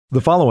The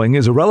following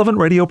is a Relevant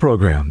Radio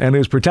program and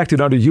is protected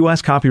under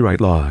U.S.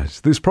 copyright laws.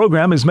 This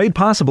program is made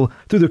possible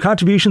through the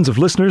contributions of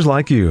listeners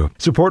like you.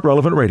 Support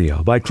Relevant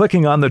Radio by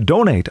clicking on the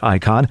donate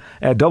icon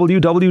at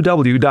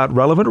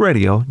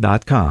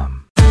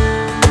www.relevantradio.com.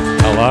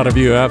 A lot of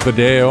you have the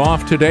day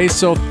off today,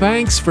 so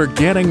thanks for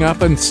getting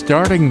up and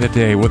starting the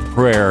day with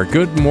prayer.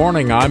 Good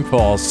morning, I'm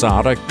Paul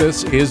Sadek.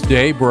 This is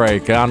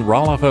Daybreak on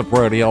Relevant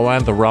Radio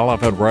and the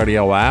Relevant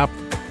Radio app.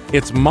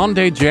 It's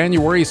Monday,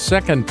 January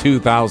 2nd,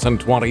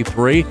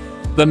 2023,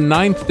 the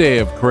 9th day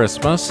of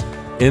Christmas.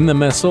 In the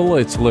Missal,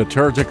 it's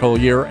Liturgical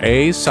Year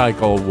A,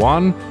 Cycle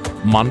 1.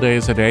 Monday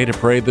is a day to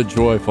pray the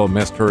joyful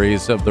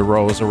mysteries of the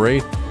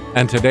Rosary.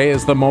 And today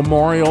is the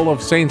memorial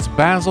of Saints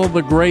Basil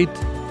the Great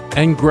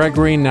and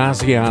Gregory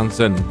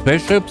Nazianzen,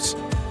 bishops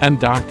and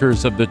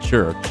doctors of the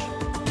Church.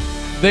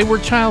 They were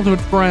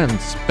childhood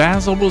friends.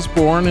 Basil was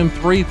born in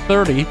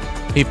 330.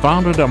 He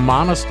founded a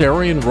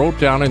monastery and wrote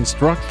down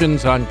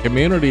instructions on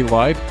community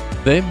life.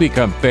 They've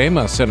become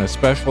famous and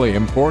especially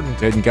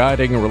important in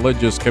guiding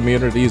religious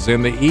communities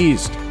in the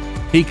East.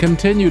 He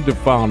continued to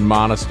found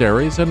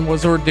monasteries and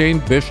was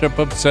ordained Bishop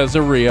of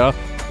Caesarea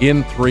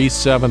in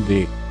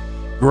 370.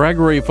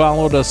 Gregory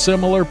followed a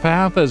similar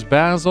path as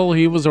Basil.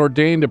 He was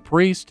ordained a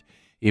priest,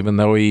 even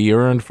though he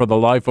yearned for the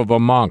life of a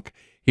monk.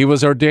 He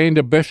was ordained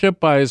a bishop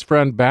by his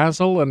friend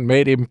Basil and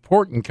made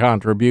important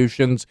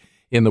contributions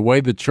in the way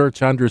the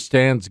Church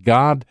understands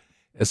God,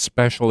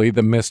 especially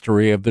the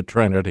mystery of the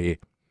Trinity.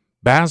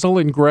 Basil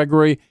and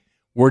Gregory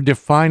were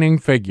defining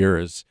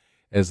figures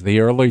as the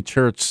early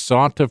Church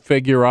sought to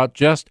figure out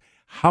just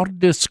how to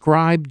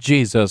describe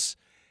Jesus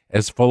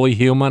as fully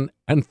human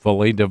and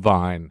fully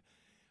divine.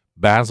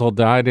 Basil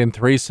died in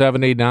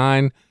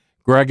 379.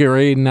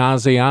 Gregory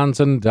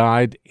Nazianzen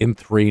died in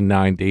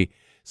 390.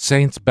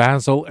 Saints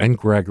Basil and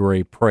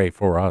Gregory, pray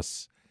for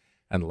us.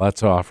 And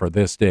let's offer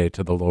this day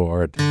to the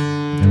Lord.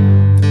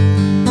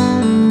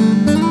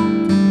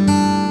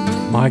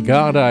 My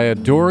God, I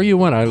adore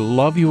you and I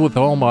love you with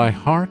all my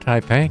heart. I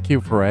thank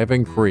you for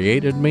having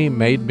created me,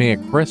 made me a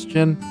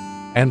Christian,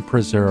 and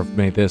preserved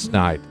me this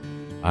night.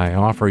 I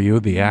offer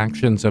you the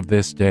actions of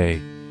this day.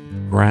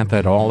 Grant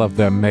that all of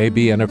them may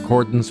be in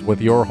accordance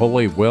with your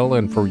holy will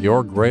and for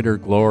your greater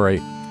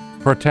glory.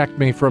 Protect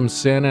me from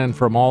sin and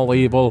from all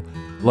evil.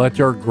 Let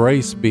your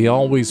grace be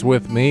always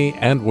with me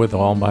and with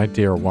all my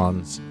dear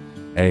ones.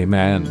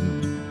 Amen.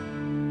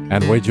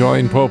 And we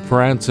join Pope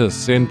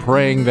Francis in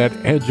praying that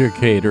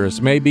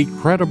educators may be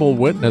credible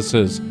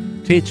witnesses,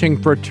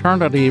 teaching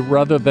fraternity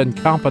rather than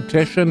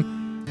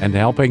competition, and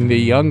helping the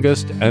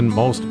youngest and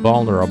most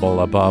vulnerable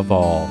above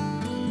all.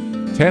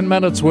 10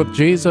 Minutes with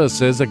Jesus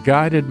is a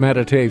guided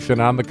meditation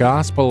on the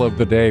gospel of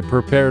the day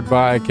prepared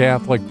by a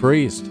Catholic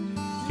priest.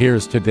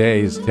 Here's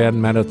today's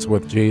 10 Minutes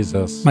with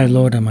Jesus. My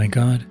Lord and my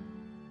God,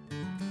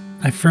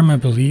 I firmly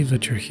believe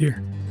that you're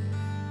here,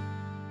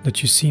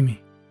 that you see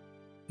me,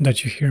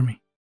 that you hear me.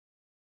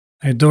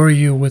 I adore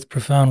you with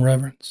profound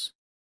reverence.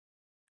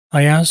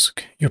 I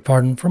ask your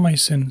pardon for my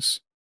sins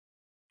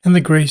and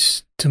the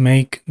grace to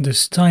make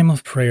this time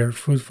of prayer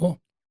fruitful.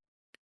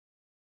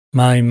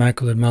 My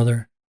Immaculate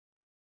Mother,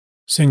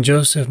 Saint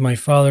Joseph, my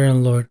Father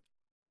and Lord,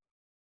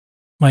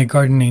 my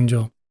guardian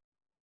angel,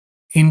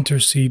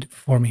 intercede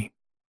for me.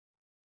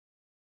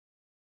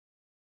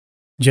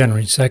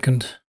 January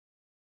 2nd.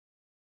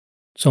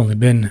 It's only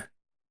been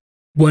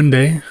one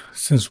day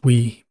since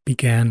we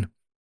began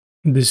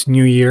this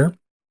new year.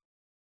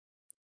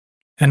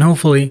 And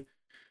hopefully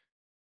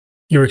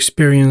your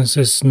experience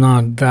is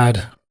not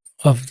that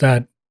of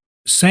that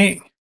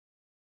saying.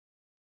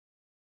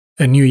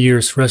 A New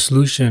Year's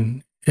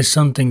resolution is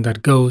something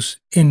that goes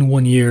in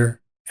one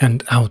year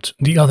and out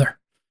the other.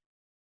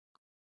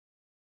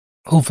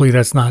 Hopefully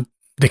that's not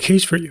the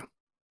case for you.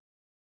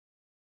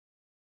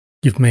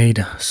 You've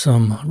made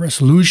some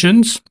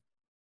resolutions.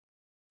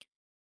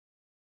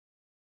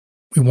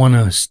 We want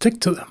to stick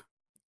to them.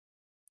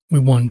 We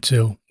want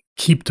to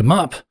keep them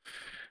up.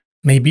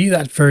 Maybe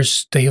that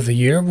first day of the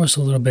year was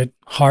a little bit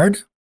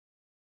hard.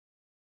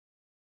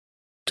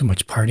 Too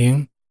much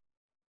partying.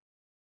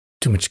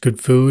 Too much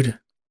good food.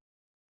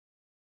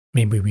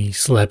 Maybe we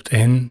slept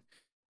in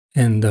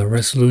and the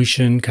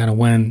resolution kind of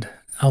went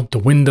out the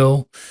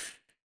window.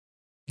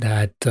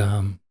 That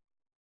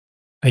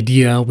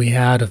idea we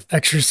had of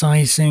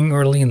exercising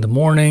early in the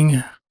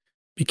morning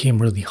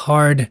became really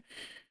hard.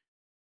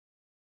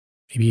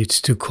 Maybe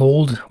it's too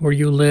cold where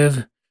you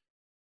live.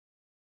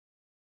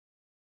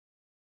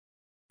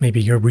 Maybe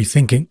you're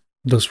rethinking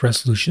those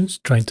resolutions,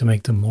 trying to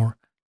make them more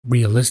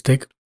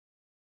realistic.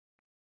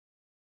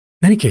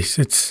 In any case,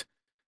 it's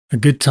a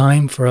good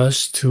time for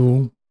us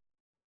to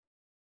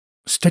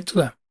stick to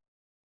them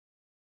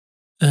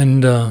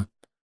and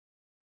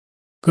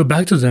go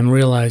back to them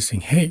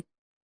realizing, hey,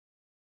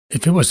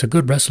 if it was a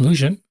good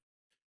resolution, it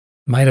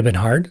might have been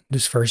hard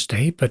this first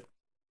day, but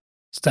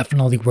it's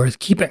definitely worth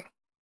keeping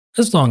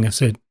as long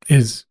as it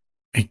is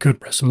a good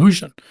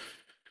resolution.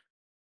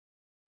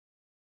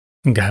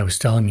 A guy was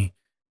telling me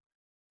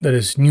that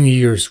his New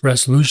Year's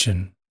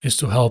resolution is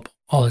to help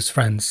all his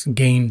friends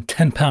gain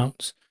 10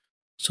 pounds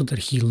so that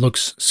he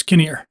looks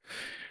skinnier.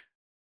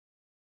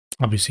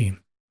 Obviously,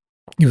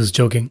 he was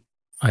joking.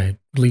 At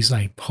least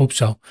I hope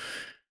so.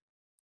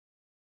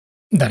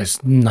 That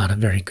is not a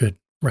very good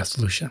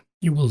resolution.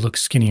 You will look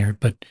skinnier,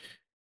 but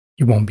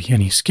you won't be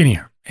any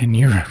skinnier. And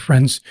your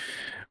friends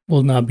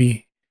will not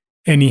be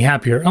any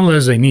happier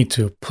unless they need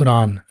to put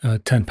on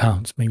 10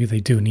 pounds. Maybe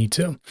they do need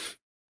to,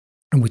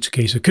 in which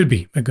case it could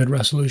be a good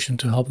resolution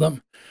to help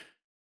them.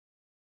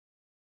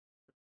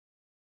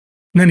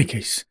 In any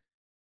case,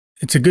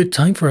 it's a good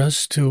time for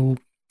us to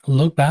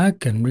look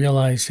back and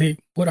realize, hey,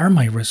 what are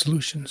my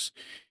resolutions?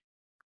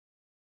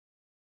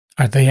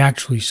 Are they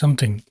actually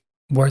something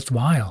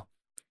worthwhile?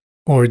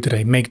 Or did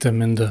I make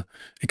them in the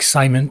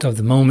excitement of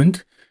the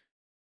moment?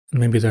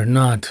 Maybe they're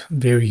not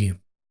very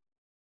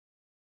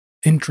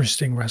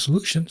interesting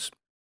resolutions.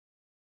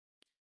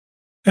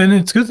 And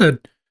it's good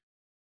that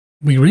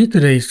we read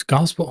today's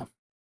gospel.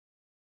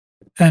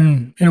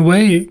 And in a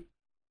way,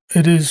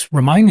 it is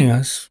reminding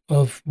us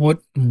of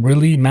what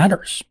really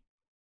matters.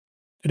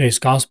 Today's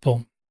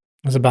gospel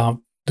is about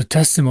the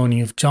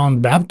testimony of John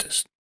the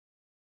Baptist.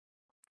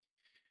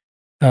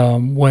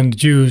 When the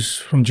Jews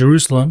from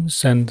Jerusalem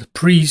sent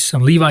priests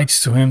and Levites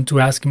to him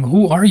to ask him,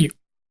 "Who are you?"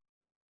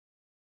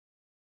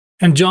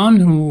 And John,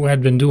 who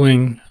had been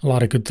doing a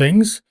lot of good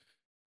things,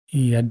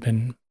 he had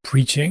been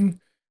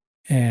preaching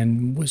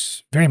and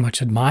was very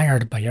much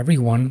admired by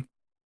everyone,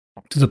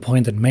 to the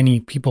point that many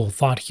people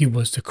thought he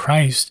was the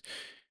Christ.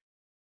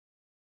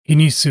 He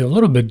needs to a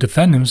little bit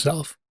defend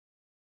himself.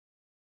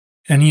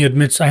 And he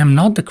admits, "I am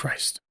not the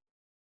Christ."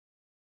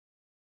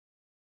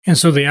 And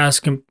so they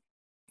ask him,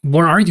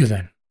 "What are you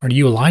then? Are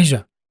you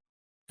Elijah?"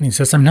 And he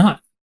says, "I'm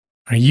not."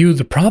 "Are you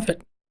the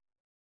prophet?"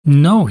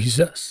 "No," he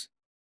says.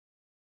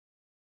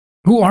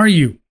 "Who are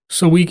you?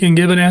 So we can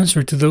give an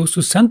answer to those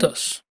who sent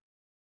us."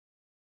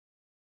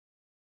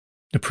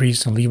 The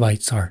priests and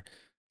Levites are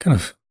kind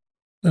of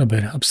a little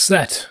bit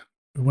upset.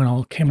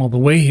 "We came all the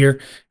way here,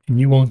 and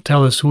you won't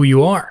tell us who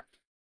you are."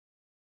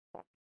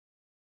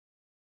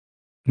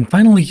 And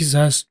finally he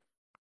says,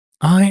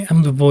 "I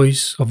am the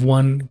voice of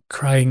one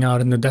crying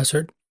out in the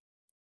desert,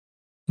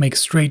 'Make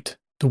straight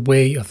the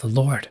way of the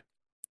Lord.'"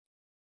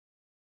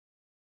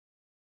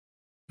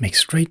 Make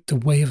straight the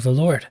way of the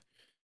Lord.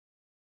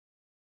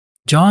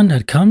 John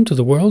had come to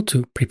the world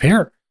to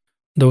prepare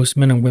those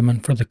men and women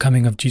for the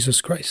coming of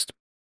Jesus Christ.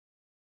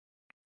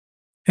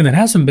 And it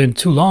hasn't been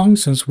too long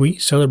since we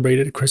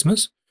celebrated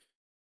Christmas.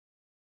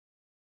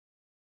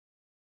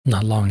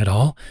 Not long at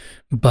all,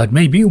 but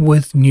maybe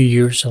with New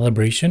Year's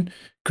celebration,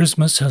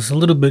 Christmas has a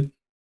little bit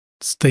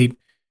stayed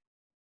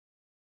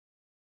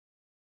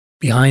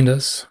behind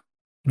us.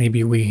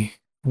 Maybe we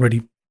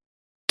already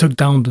took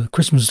down the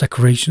Christmas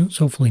decorations,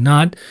 hopefully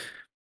not.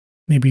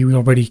 Maybe we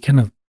already kind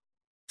of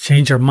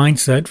changed our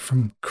mindset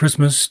from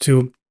Christmas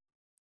to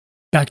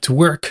back to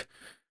work.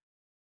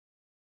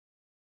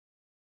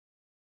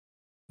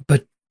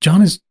 But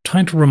John is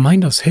trying to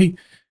remind us, hey,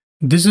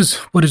 this is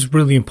what is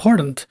really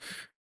important.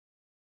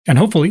 And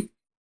hopefully,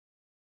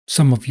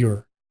 some of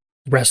your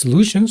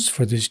resolutions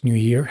for this new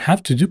year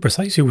have to do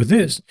precisely with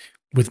this,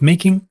 with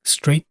making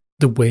straight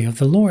the way of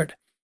the Lord,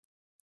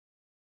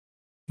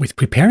 with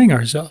preparing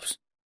ourselves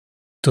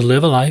to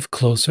live a life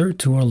closer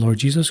to our Lord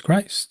Jesus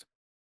Christ.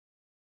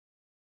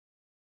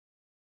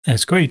 And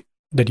it's great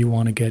that you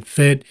want to get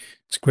fit.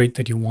 It's great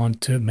that you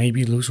want to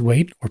maybe lose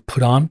weight or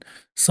put on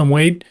some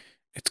weight.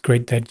 It's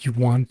great that you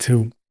want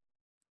to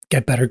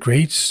get better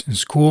grades in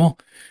school.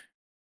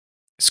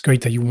 It's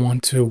great that you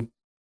want to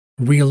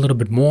read a little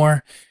bit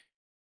more.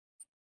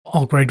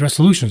 All great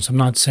resolutions. I'm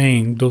not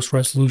saying those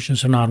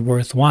resolutions are not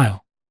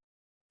worthwhile.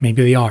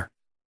 Maybe they are.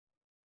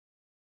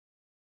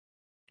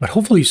 But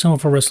hopefully some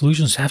of our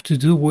resolutions have to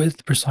do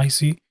with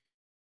precisely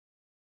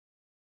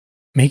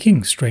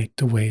making straight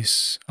the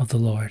ways of the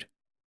Lord.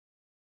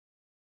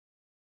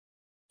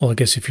 Well, I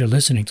guess if you're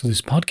listening to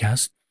this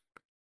podcast,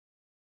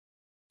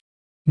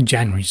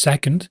 January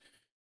 2nd,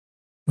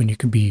 when you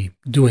could be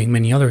doing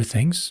many other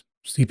things,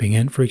 sleeping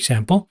in, for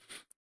example,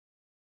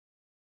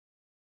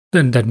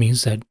 then that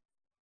means that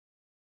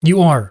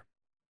you are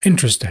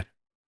interested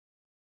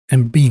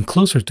in being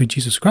closer to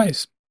Jesus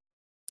Christ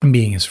and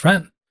being his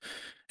friend.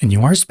 And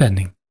you are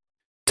spending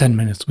 10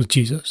 minutes with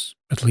Jesus,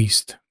 at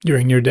least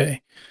during your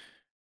day.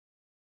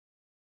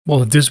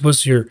 Well, if this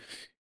was your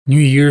New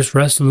Year's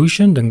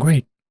resolution, then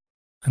great.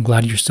 I'm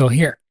glad you're still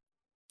here.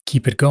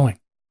 Keep it going.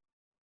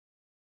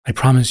 I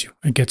promise you,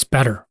 it gets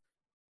better.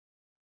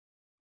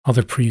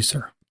 Other priests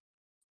are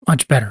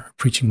much better at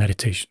preaching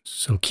meditations,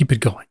 so keep it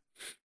going.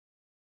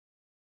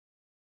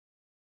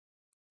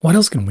 What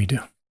else can we do?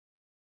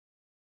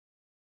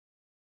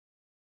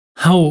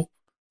 How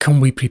can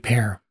we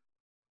prepare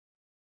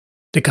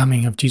the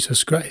coming of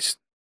Jesus Christ?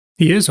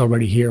 He is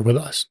already here with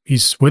us.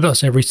 He's with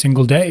us every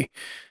single day.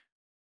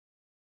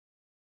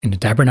 In the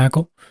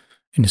tabernacle,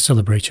 in the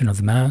celebration of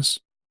the Mass,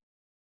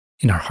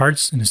 in our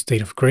hearts in a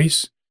state of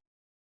grace,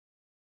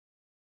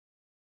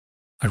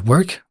 at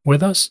work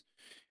with us,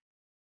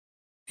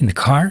 in the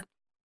car,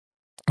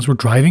 as we're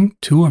driving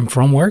to and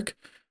from work,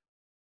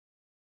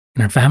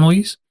 in our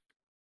families,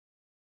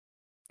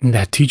 in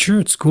that teacher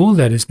at school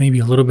that is maybe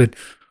a little bit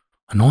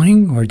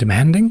annoying or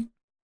demanding,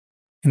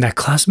 in that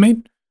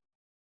classmate,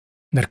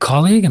 in that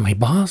colleague and my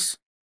boss.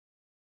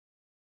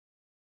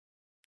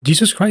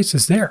 Jesus Christ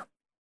is there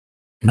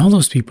in all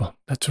those people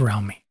that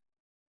surround me.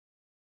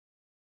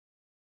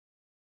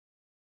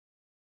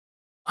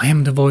 I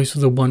am the voice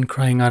of the one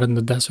crying out in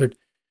the desert,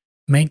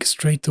 make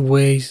straight the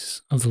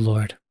ways of the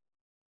Lord.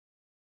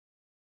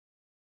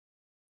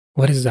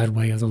 What is that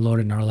way of the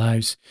Lord in our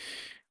lives?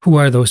 Who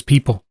are those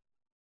people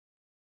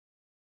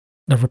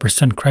that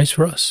represent Christ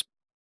for us?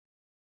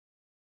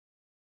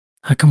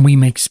 How can we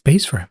make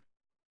space for him?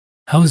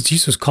 How is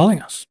Jesus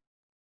calling us?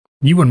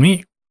 You and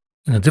me,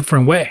 in a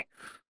different way.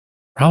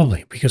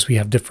 Probably because we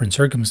have different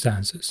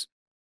circumstances.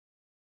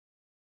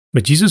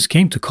 But Jesus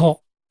came to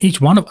call each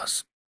one of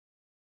us.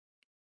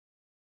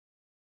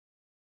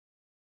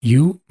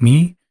 You,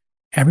 me,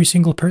 every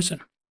single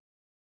person.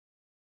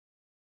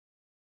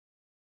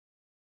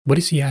 What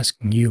is he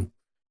asking you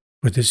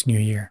for this new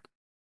year?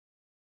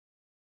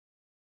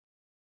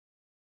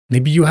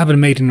 Maybe you haven't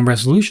made any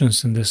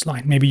resolutions in this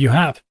line. Maybe you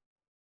have.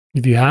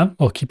 If you have,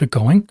 well, keep it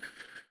going.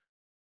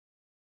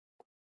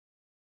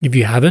 If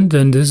you haven't,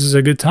 then this is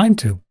a good time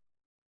to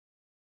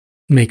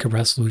make a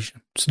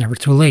resolution. It's never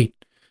too late.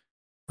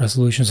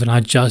 Resolutions are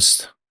not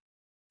just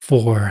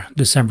for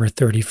December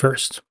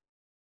 31st.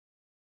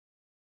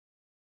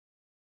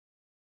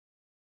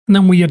 And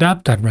then we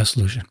adapt that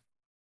resolution.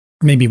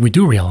 Maybe we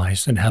do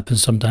realize it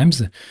happens sometimes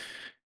that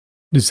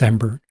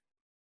December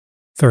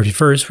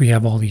 31st, we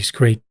have all these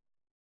great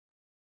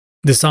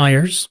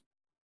desires.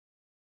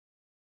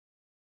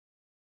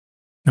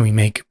 And we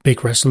make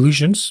big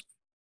resolutions.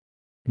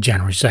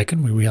 January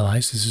 2nd, we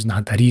realize this is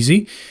not that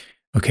easy.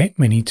 Okay,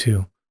 we need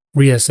to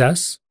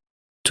reassess,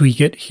 tweak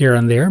it here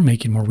and there,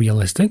 make it more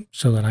realistic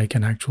so that I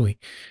can actually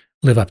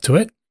live up to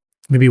it.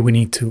 Maybe we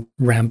need to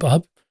ramp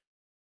up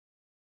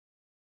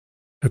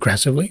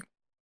aggressively.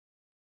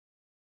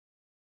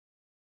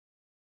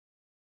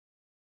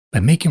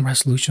 But making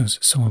resolutions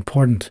is so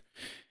important.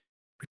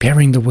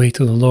 Preparing the way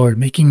to the Lord,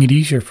 making it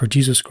easier for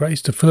Jesus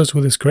Christ to fill us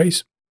with his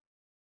grace.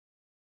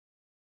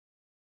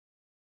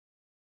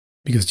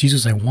 Because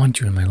Jesus, I want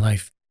you in my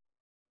life.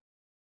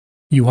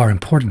 You are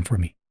important for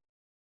me.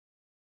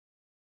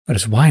 That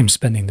is why I'm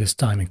spending this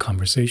time in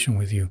conversation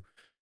with you.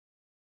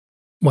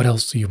 What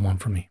else do you want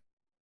from me?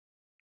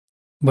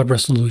 What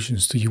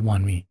resolutions do you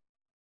want me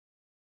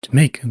to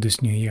make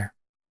this new year?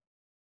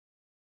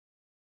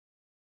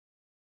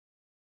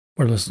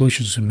 What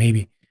resolutions should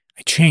maybe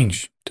I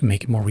change to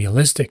make it more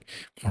realistic,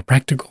 more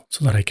practical,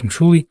 so that I can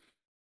truly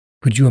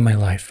put you in my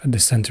life at the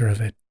center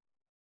of it?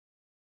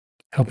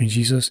 Help me,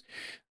 Jesus,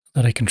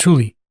 that I can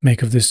truly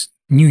make of this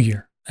new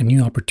year a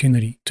new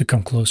opportunity to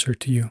come closer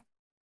to you.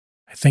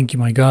 I thank you,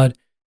 my God,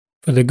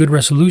 for the good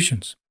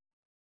resolutions,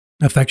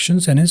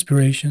 affections, and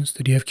inspirations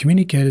that you have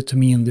communicated to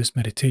me in this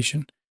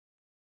meditation.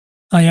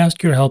 I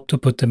ask your help to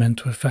put them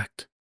into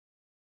effect.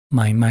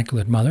 My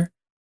Immaculate Mother,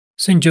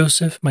 Saint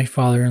Joseph, my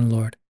Father and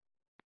Lord,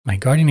 my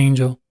guardian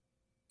angel,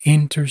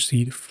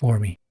 intercede for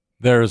me.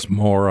 There's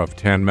more of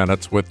 10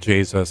 Minutes with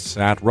Jesus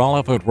at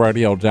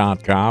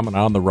relevantradio.com and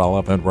on the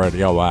Relevant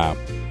Radio app.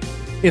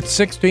 It's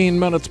 16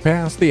 minutes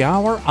past the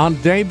hour on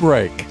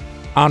Daybreak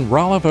on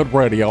Relevant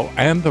Radio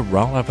and the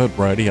Relevant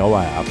Radio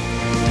app.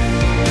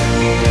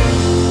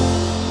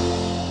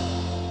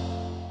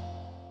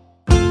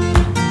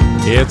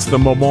 It's the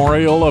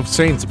memorial of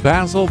Saints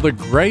Basil the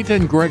Great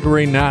and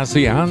Gregory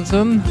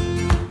Nazianzen.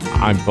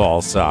 I'm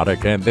Paul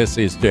Sadek, and this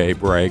is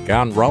Daybreak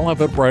on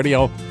Relevant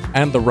Radio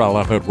and the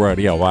Relevant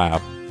Radio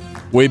app.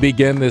 We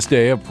begin this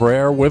day of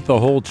prayer with the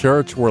whole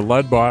church. We're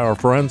led by our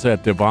friends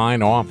at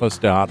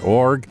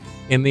divineoffice.org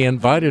in the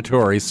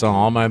invitatory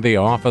psalm and the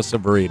office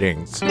of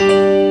readings.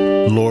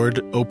 Lord,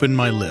 open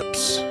my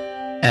lips,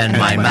 and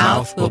my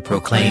mouth will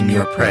proclaim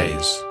your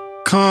praise.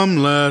 Come,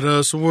 let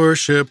us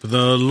worship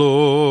the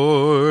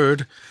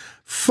Lord,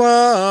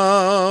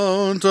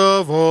 fount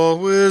of all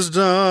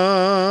wisdom.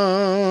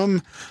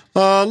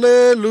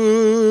 Alleluia.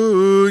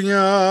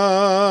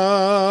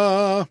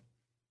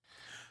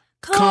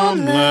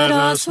 Come, let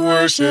us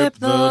worship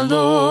the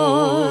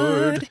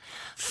Lord,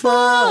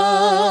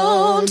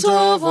 fount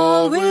of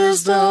all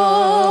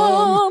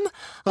wisdom.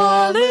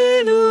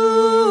 Alleluia.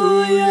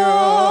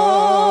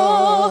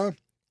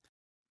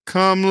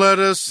 Come, let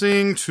us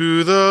sing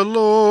to the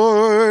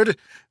Lord,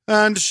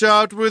 and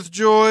shout with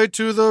joy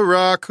to the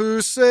Rock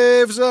who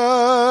saves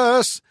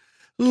us.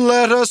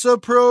 Let us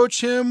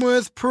approach him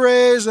with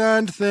praise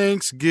and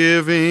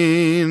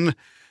thanksgiving,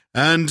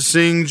 and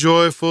sing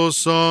joyful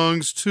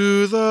songs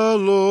to the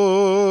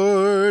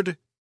Lord.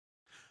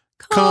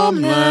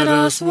 Come, let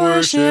us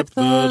worship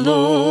the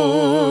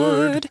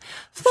Lord,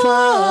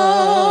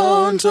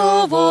 fount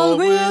of all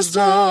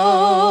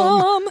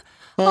wisdom.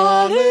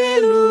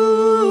 Alleluia.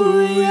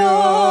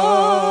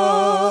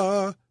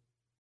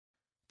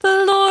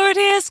 The Lord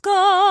is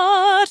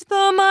God,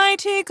 the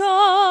mighty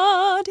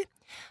God,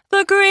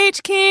 the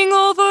great King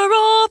over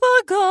all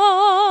the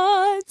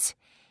gods.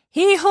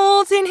 He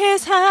holds in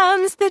his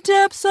hands the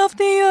depths of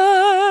the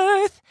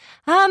earth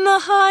and the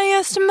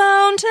highest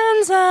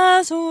mountains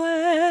as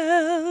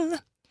well.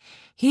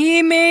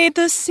 He made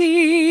the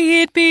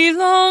sea, it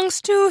belongs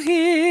to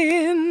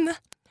him.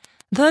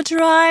 The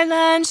dry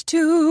land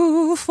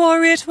too,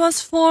 for it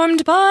was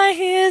formed by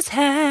his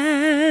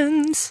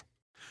hands.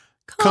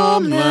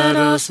 Come, let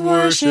us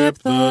worship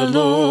the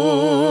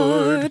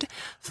Lord,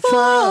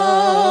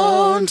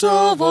 fount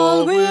of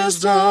all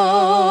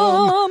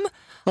wisdom.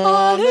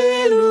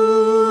 Alleluia.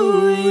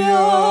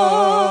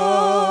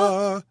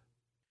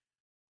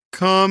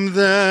 Come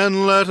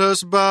then, let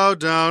us bow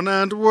down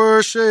and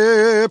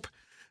worship,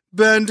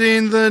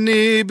 bending the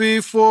knee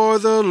before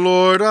the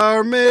Lord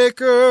our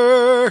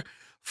Maker.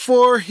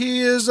 For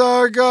he is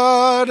our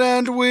God,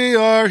 and we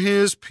are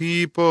his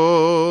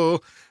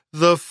people,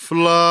 the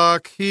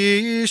flock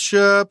he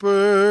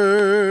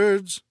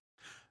shepherds.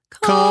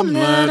 Come,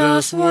 let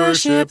us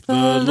worship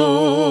the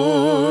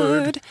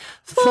Lord,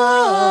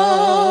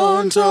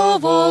 fount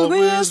of all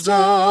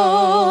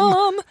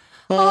wisdom.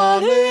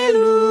 Alleluia.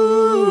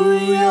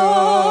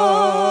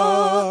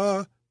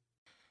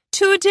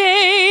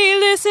 Today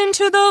listen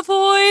to the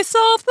voice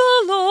of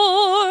the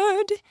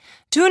Lord.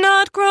 Do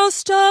not grow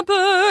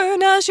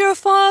stubborn as your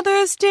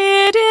fathers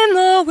did in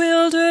the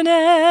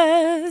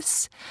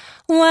wilderness,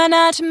 when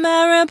at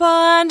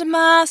Meribah and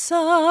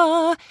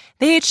Massah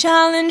they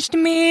challenged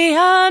me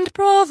and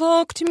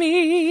provoked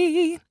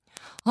me,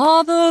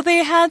 although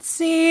they had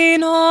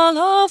seen all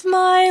of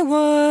my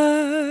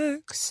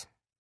works.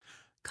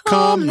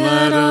 Come,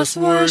 let us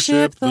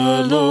worship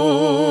the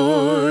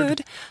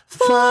Lord,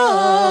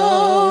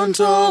 fount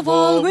of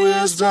all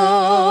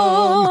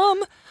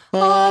wisdom.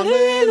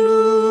 Alleluia.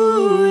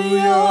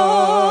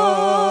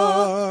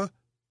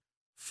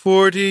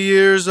 40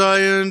 years I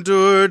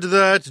endured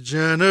that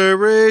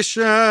generation.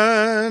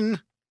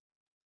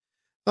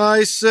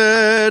 I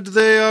said,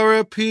 they are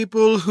a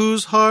people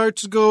whose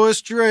hearts go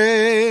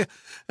astray,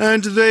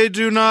 and they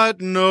do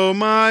not know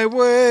my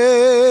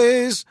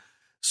ways.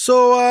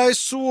 So I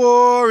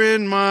swore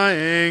in my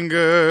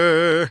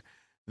anger,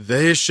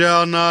 they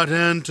shall not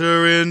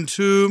enter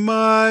into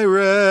my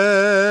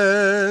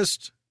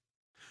rest.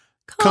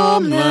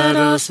 Come, let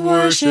us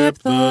worship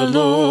the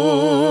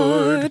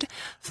Lord,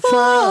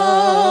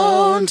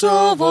 fount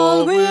of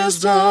all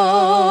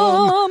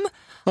wisdom.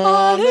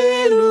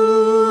 Alleluia.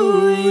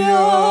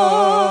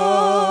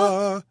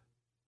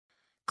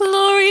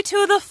 Glory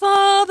to the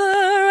Father,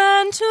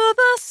 and to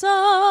the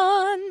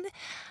Son,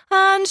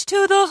 and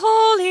to the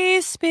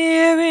Holy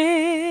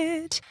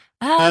Spirit,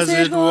 as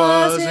it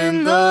was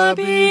in the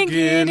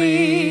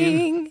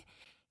beginning,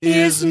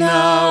 is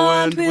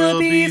now, and will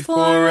be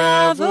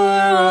forever.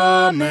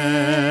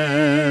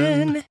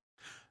 Amen.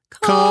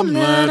 Come,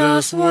 let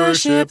us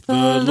worship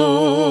the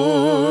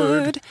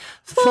Lord,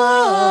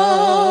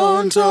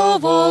 fount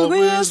of all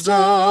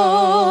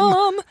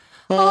wisdom.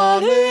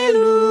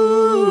 Alleluia.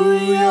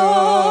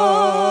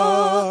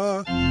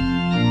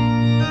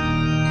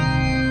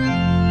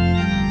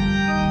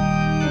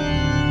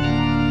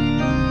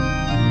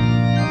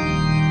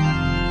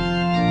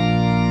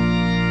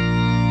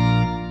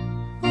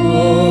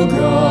 O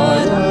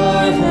God,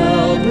 our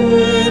help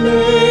in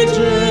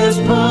ages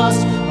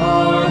past,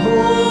 our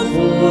hope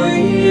for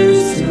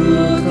years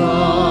to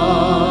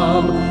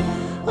come,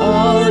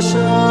 our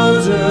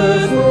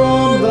shelter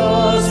from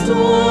the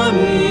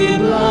stormy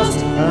blast,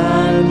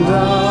 and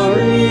our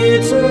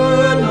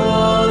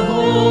eternal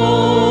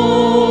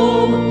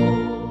home.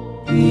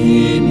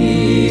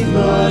 Beneath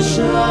the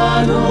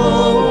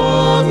shadow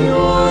of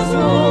your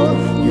throne,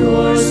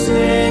 your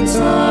saints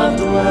have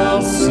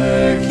dwelt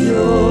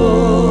secure.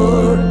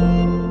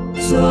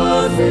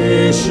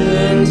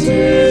 Sufficient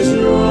is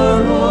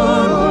your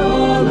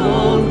arm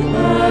alone,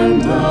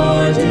 and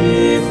our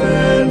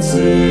defense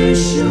is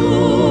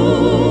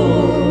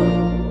sure.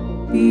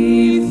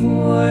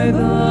 Before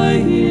the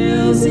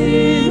hills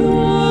in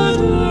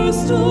order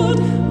stood,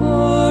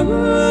 our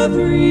earth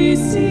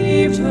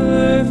received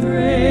her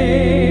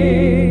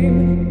frame.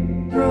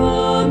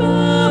 From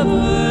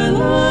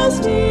everlasting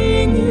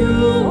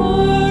you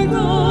are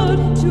God,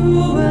 to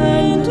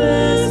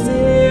endless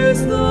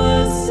years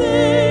the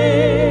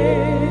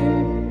same.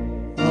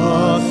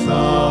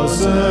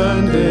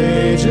 1,000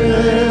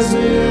 ages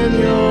in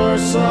your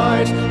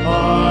sight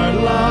are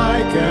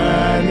like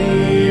an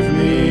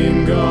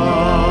evening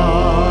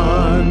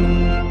gone,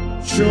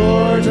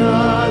 short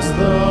as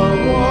the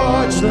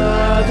watch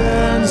that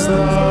ends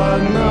the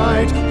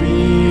night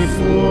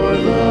before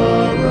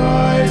the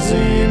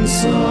rising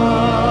sun.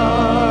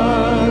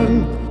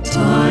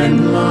 Time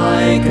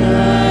like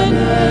an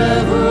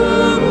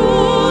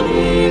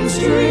ever-rolling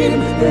stream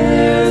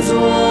bears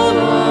all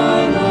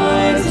our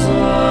lives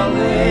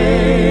away.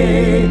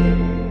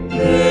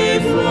 They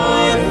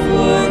fly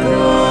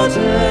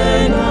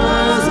forgotten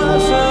as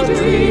a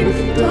dream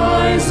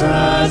dies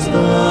at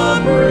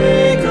the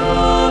break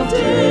of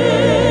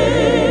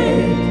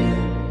day.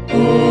 O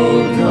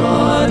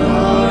God,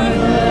 our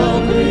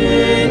help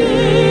in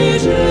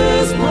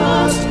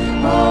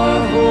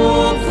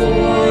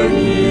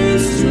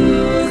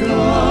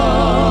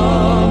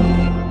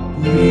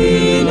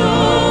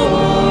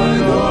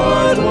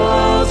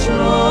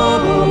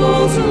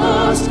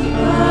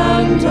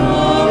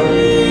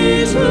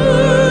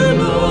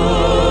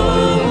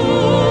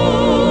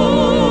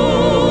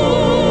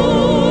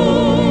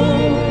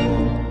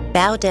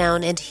Bow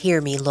down and hear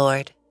me,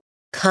 Lord.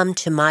 Come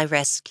to my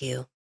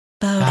rescue.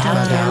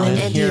 Bow down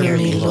and hear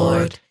me,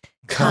 Lord.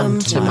 Come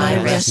to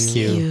my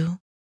rescue.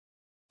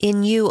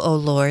 In you, O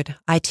Lord,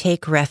 I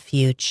take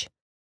refuge.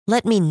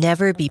 Let me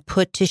never be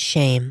put to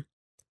shame.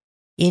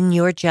 In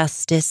your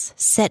justice,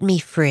 set me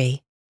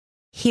free.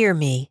 Hear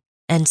me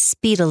and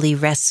speedily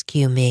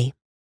rescue me.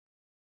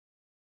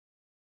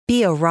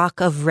 Be a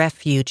rock of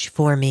refuge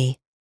for me,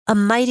 a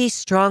mighty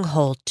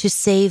stronghold to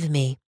save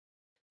me.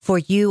 For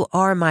you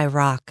are my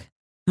rock,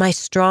 my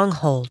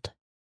stronghold.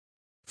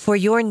 For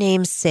your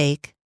name's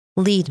sake,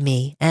 lead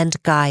me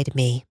and guide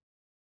me.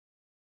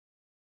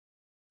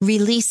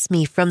 Release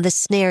me from the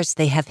snares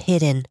they have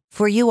hidden,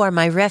 for you are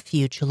my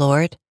refuge,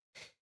 Lord.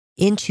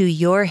 Into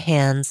your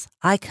hands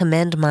I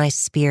commend my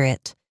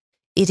spirit.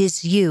 It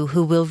is you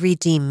who will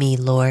redeem me,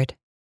 Lord.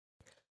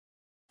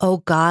 O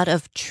God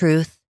of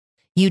truth,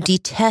 you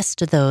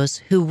detest those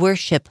who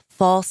worship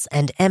false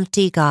and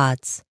empty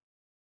gods.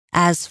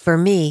 As for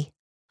me,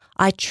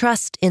 I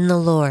trust in the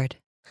Lord.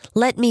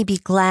 Let me be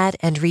glad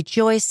and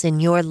rejoice in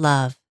your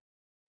love.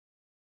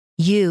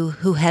 You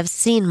who have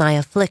seen my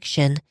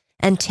affliction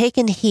and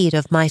taken heed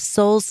of my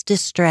soul's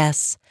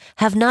distress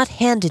have not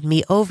handed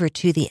me over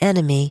to the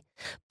enemy,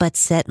 but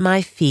set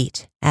my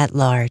feet at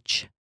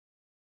large.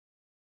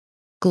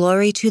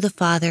 Glory to the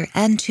Father,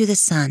 and to the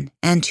Son,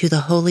 and to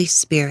the Holy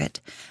Spirit,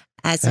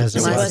 as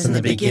it was in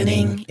the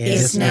beginning,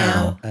 is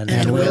now,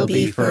 and will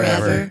be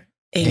forever.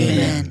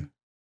 Amen.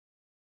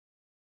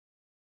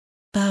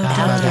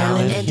 Bow down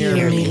and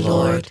hear me,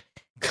 Lord.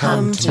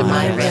 Come to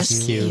my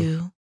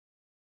rescue.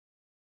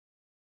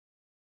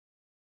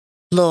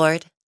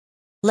 Lord,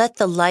 let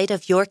the light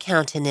of your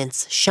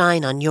countenance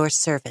shine on your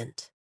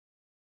servant.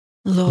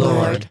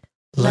 Lord,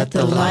 let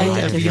the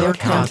light of your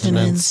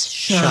countenance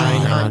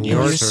shine on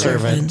your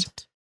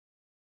servant.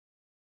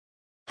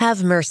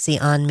 Have mercy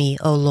on me,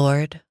 O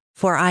Lord,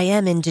 for I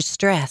am in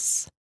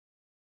distress.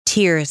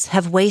 Tears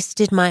have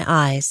wasted my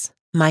eyes,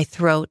 my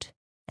throat,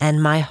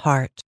 and my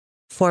heart,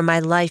 for my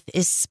life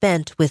is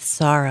spent with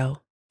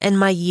sorrow, and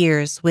my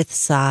years with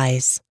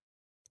sighs.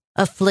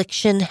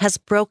 Affliction has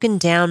broken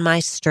down my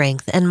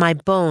strength, and my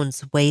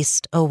bones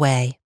waste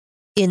away.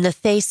 In the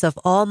face of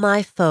all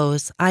my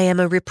foes, I am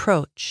a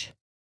reproach,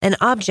 an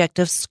object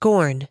of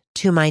scorn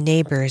to my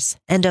neighbors,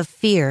 and of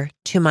fear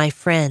to my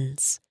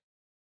friends.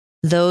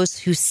 Those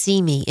who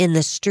see me in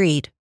the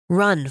street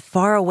run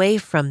far away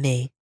from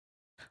me.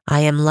 I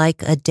am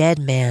like a dead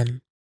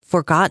man,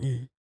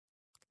 forgotten,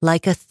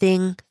 like a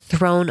thing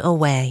thrown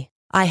away.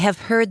 I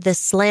have heard the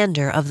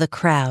slander of the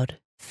crowd.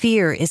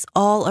 Fear is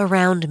all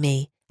around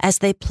me as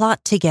they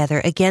plot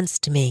together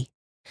against me,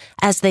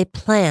 as they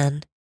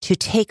plan to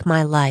take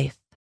my life.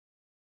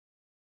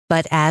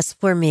 But as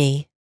for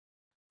me,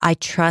 I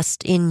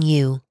trust in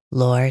you,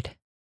 Lord.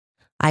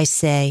 I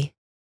say,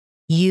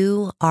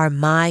 you are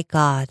my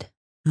God.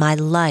 My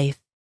life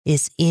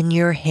is in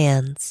your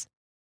hands.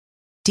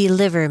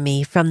 Deliver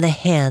me from the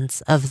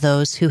hands of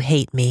those who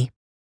hate me.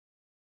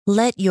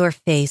 Let your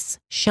face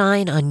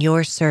shine on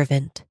your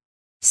servant.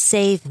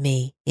 Save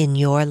me in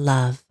your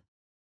love.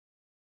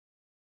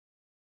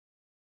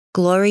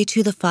 Glory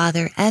to the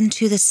Father, and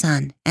to the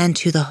Son, and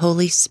to the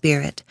Holy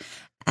Spirit,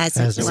 as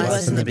it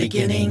was in the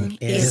beginning,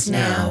 is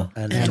now,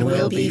 and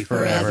will be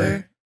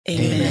forever.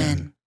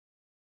 Amen.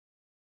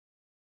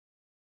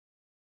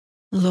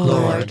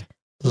 Lord,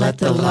 let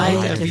the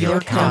light of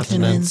your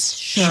countenance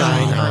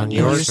shine on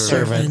your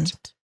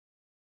servant.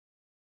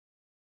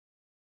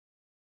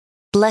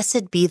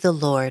 Blessed be the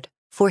Lord,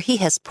 for he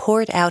has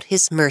poured out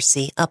his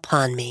mercy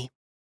upon me.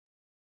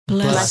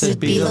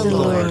 Blessed be the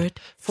Lord,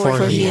 for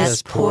he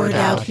has poured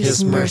out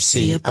his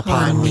mercy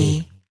upon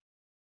me.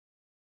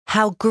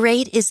 How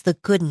great is the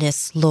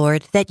goodness,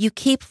 Lord, that you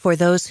keep for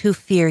those who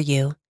fear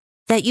you,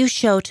 that you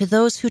show to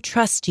those who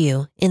trust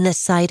you in the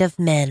sight of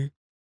men.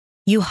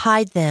 You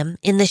hide them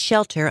in the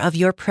shelter of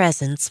your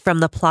presence from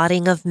the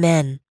plotting of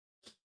men.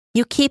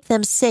 You keep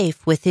them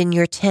safe within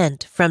your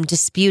tent from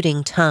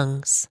disputing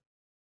tongues.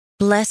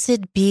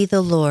 Blessed be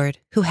the Lord,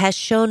 who has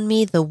shown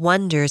me the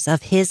wonders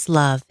of his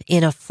love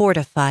in a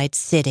fortified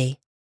city.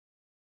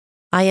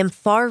 I am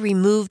far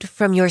removed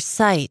from your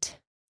sight,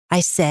 I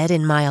said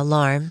in my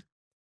alarm.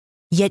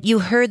 Yet you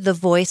heard the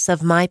voice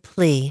of my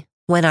plea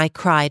when I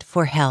cried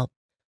for help.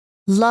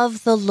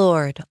 Love the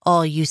Lord,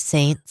 all you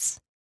saints.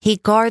 He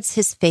guards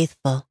his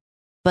faithful,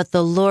 but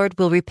the Lord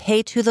will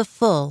repay to the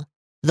full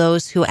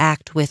those who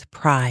act with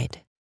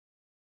pride.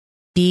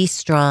 Be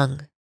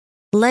strong.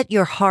 Let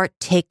your heart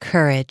take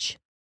courage,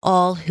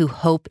 all who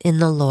hope in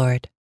the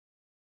Lord.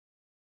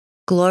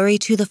 Glory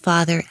to the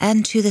Father,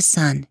 and to the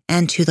Son,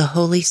 and to the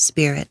Holy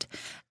Spirit,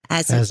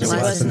 as it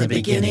was in the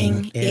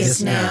beginning,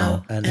 is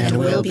now, and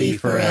will be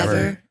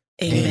forever.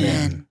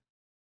 Amen.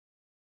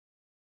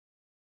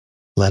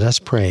 Let us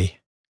pray.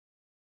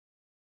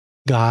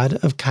 God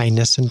of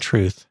kindness and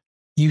truth,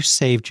 you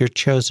saved your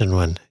chosen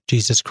one,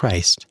 Jesus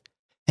Christ,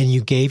 and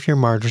you gave your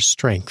martyrs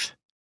strength.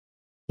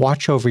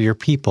 Watch over your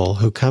people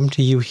who come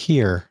to you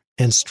here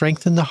and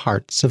strengthen the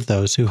hearts of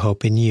those who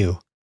hope in you,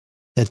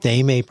 that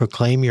they may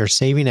proclaim your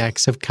saving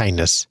acts of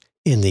kindness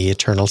in the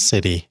eternal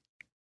city.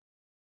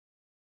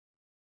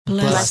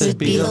 Blessed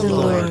be the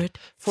Lord,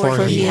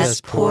 for he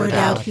has poured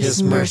out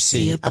his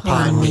mercy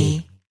upon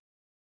me.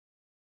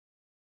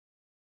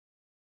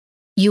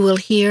 You will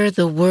hear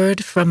the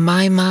word from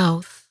my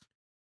mouth.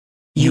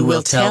 You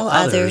will tell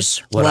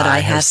others what I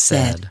have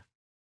said.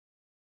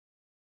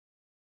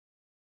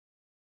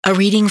 A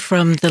reading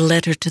from the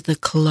letter to the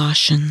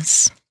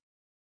Colossians.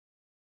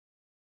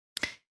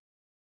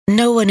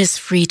 No one is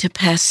free to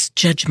pass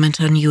judgment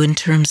on you in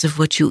terms of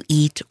what you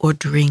eat or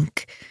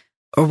drink,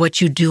 or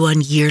what you do on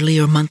yearly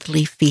or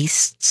monthly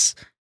feasts,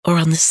 or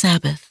on the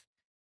Sabbath.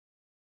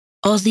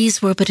 All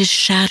these were but a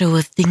shadow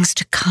of things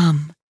to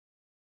come.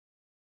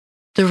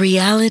 The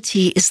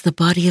reality is the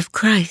body of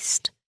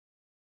Christ.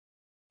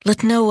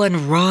 Let no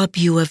one rob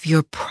you of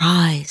your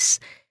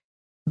prize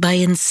by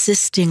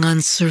insisting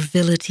on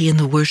servility in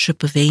the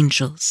worship of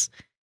angels.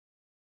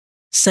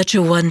 Such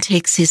a one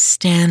takes his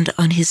stand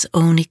on his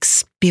own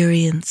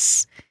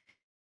experience.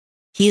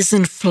 He is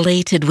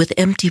inflated with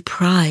empty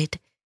pride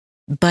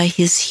by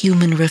his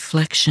human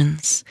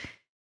reflections,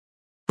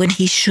 when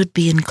he should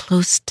be in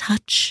close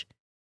touch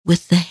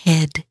with the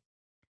head.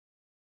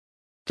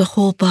 The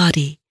whole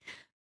body,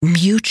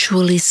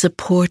 mutually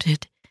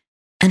supported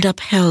and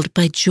upheld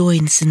by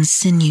joints and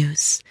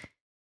sinews,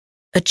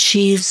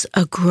 achieves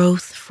a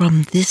growth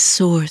from this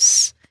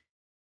source,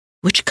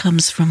 which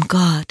comes from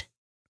God.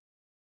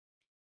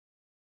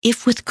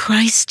 If with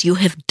Christ you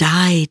have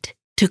died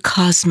to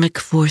cosmic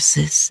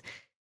forces,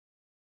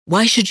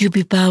 why should you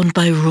be bound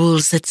by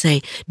rules that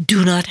say,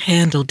 do not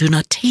handle, do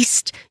not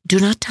taste, do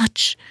not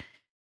touch,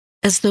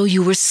 as though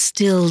you were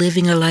still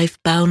living a life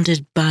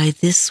bounded by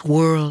this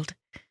world?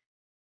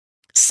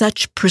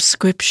 Such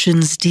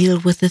prescriptions deal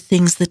with the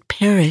things that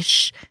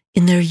perish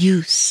in their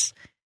use.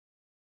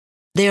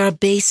 They are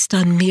based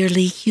on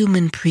merely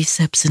human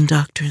precepts and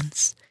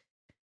doctrines.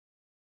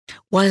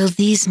 While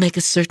these make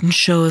a certain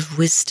show of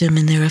wisdom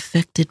in their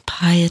affected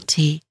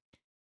piety,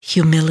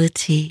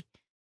 humility,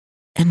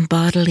 and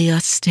bodily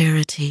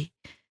austerity,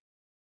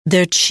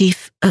 their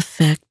chief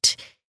effect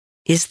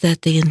is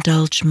that they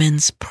indulge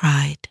men's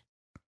pride.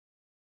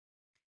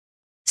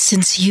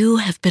 Since you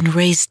have been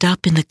raised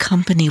up in the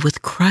company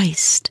with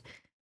Christ,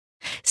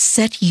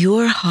 set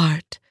your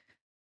heart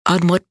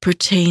on what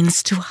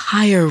pertains to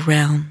higher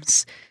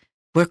realms,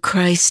 where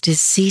Christ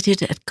is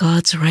seated at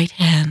God's right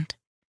hand.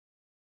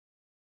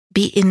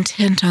 Be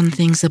intent on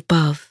things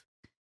above,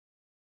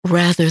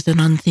 rather than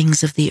on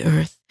things of the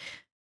earth.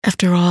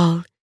 After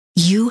all,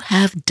 you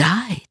have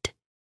died.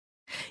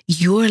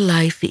 Your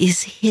life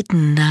is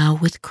hidden now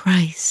with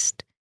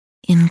Christ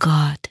in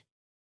God.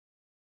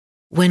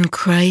 When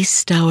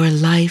Christ our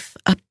life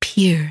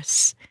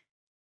appears,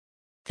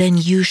 then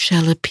you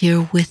shall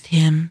appear with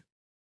him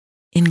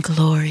in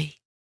glory.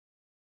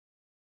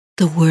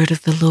 The word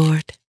of the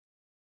Lord.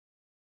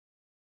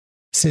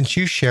 Since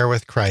you share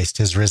with Christ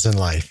his risen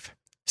life,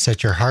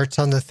 set your hearts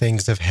on the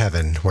things of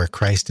heaven, where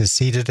Christ is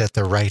seated at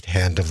the right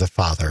hand of the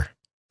Father.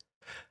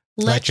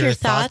 Let your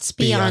thoughts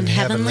be on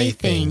heavenly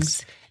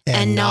things,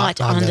 and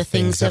not on the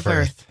things of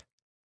earth.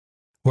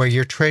 Where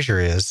your treasure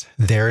is,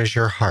 there is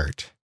your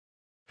heart.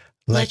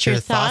 Let your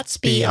thoughts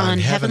be on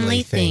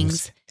heavenly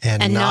things,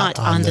 and not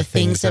on the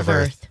things of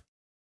earth.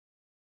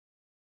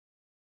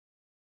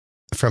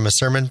 From a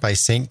sermon by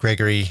St.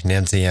 Gregory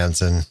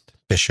Nazianzen,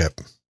 Bishop.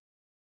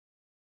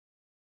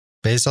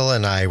 Basil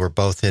and I were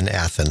both in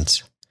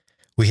Athens.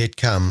 We had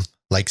come,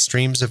 like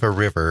streams of a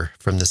river,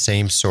 from the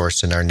same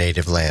source in our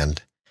native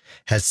land,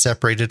 had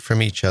separated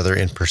from each other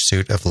in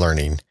pursuit of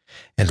learning,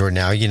 and were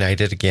now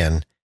united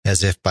again,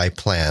 as if by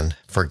plan,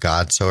 for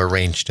God so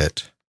arranged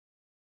it.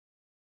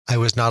 I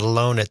was not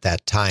alone at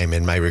that time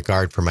in my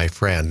regard for my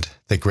friend,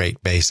 the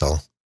great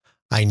Basil.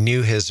 I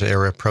knew his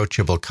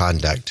irreproachable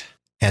conduct,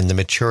 and the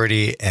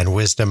maturity and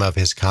wisdom of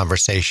his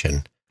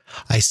conversation.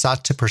 I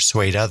sought to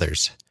persuade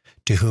others,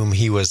 to whom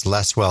he was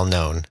less well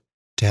known,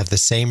 to have the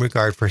same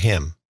regard for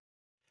him.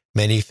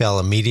 Many fell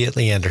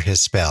immediately under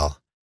his spell,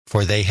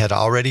 for they had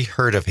already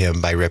heard of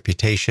him by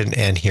reputation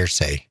and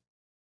hearsay.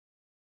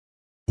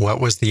 What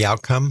was the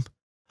outcome?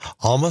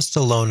 Almost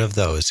alone of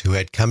those who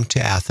had come to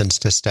Athens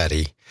to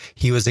study,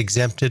 he was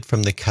exempted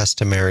from the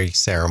customary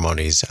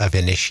ceremonies of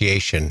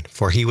initiation,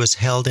 for he was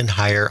held in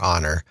higher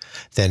honor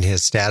than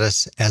his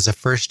status as a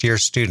first-year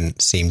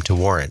student seemed to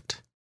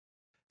warrant.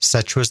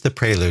 Such was the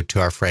prelude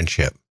to our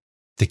friendship,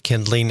 the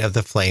kindling of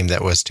the flame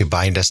that was to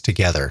bind us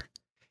together.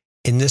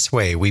 In this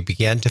way we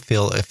began to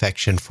feel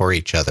affection for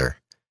each other.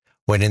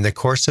 When in the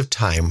course of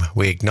time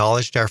we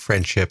acknowledged our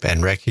friendship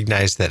and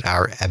recognized that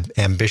our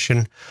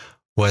ambition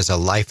was a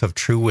life of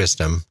true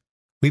wisdom,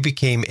 we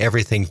became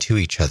everything to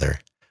each other.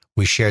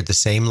 We shared the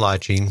same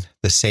lodging,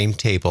 the same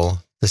table,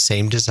 the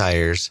same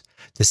desires,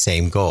 the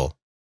same goal.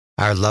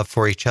 Our love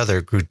for each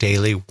other grew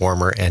daily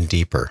warmer and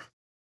deeper.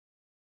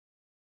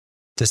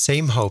 The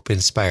same hope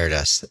inspired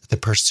us, the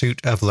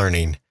pursuit of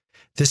learning.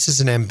 This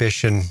is an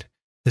ambition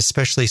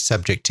especially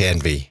subject to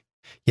envy.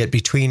 Yet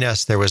between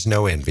us there was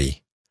no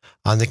envy.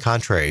 On the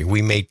contrary,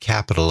 we made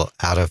capital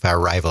out of our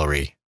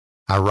rivalry.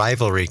 Our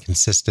rivalry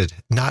consisted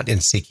not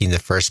in seeking the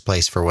first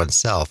place for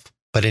oneself,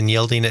 but in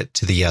yielding it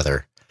to the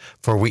other,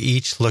 for we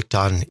each looked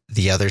on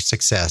the other's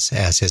success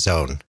as his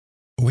own.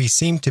 We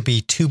seem to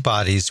be two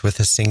bodies with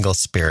a single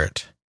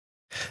spirit.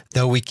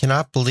 Though we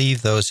cannot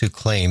believe those who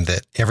claim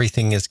that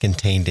everything is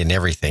contained in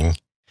everything,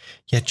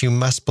 yet you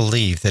must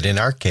believe that in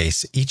our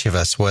case, each of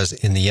us was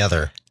in the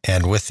other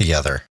and with the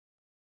other.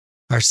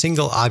 Our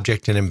single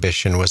object and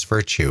ambition was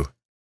virtue,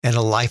 and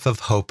a life of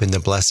hope in the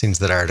blessings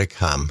that are to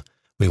come.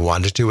 We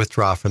wanted to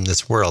withdraw from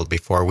this world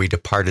before we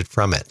departed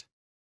from it.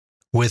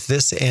 With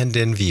this end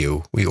in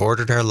view, we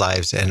ordered our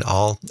lives and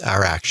all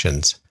our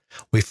actions.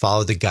 We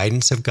followed the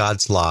guidance of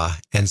God's law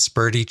and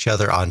spurred each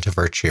other on to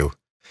virtue.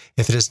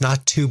 If it is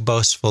not too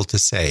boastful to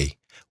say,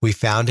 we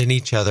found in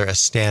each other a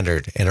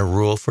standard and a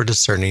rule for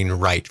discerning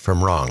right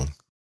from wrong.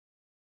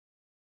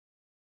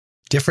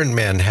 Different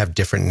men have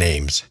different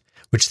names,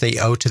 which they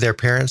owe to their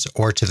parents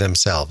or to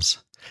themselves,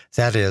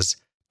 that is,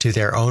 to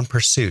their own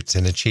pursuits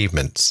and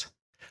achievements.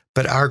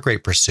 But our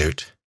great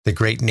pursuit, the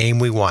great name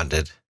we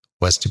wanted,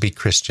 was to be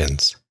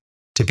Christians,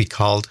 to be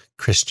called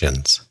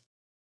Christians.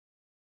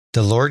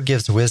 The Lord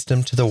gives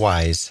wisdom to the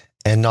wise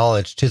and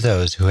knowledge to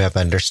those who have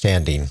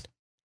understanding.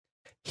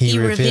 He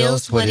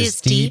reveals what is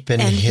deep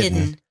and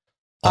hidden.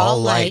 All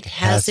light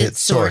has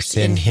its source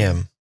in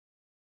Him.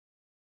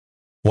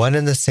 One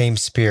and the same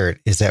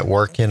Spirit is at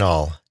work in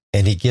all,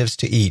 and He gives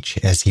to each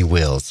as He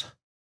wills.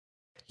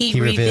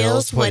 He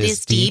reveals what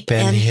is deep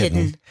and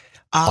hidden.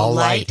 All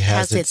light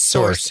has its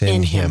source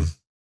in Him.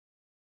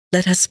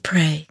 Let us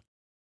pray.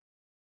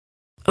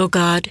 O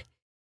God,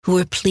 who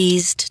are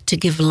pleased to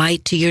give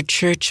light to your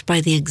church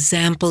by the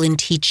example and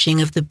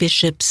teaching of the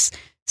bishops,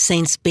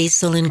 Saints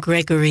Basil and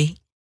Gregory,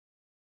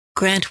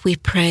 grant, we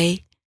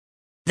pray,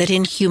 that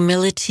in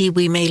humility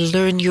we may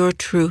learn your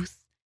truth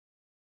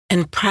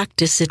and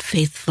practice it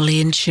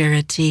faithfully in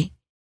charity.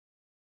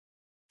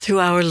 Through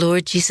our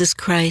Lord Jesus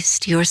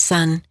Christ, your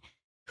Son,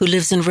 who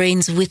lives and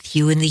reigns with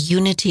you in the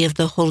unity of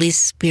the Holy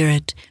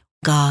Spirit,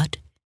 God,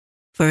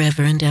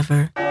 forever and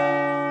ever.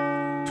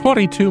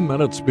 22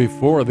 minutes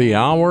before the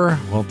hour,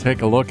 we'll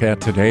take a look at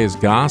today's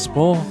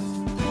gospel,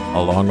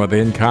 along with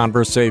In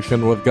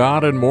Conversation with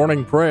God and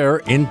morning prayer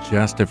in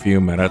just a few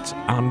minutes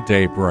on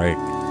Daybreak.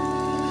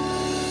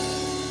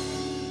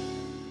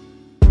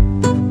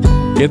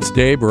 It's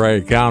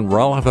Daybreak on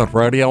Relevant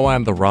Radio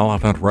and the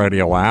Relevant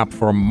Radio app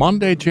for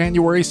Monday,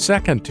 January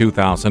 2nd,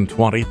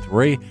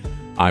 2023.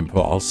 I'm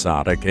Paul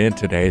Sadek. In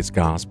today's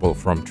gospel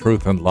from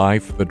Truth and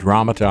Life, the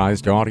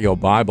dramatized audio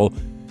Bible,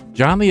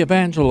 John the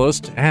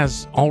Evangelist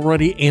has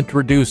already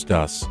introduced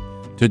us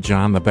to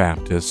John the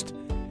Baptist,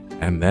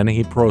 and then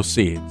he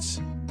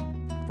proceeds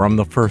from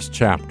the first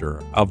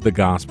chapter of the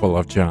Gospel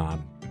of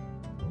John.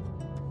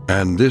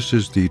 And this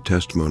is the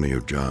testimony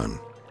of John,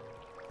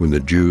 when the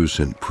Jews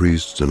sent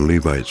priests and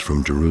Levites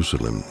from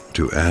Jerusalem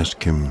to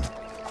ask him,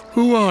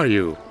 "Who are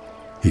you?"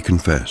 He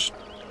confessed.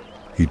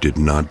 He did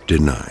not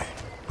deny,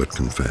 but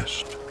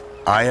confessed.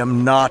 "I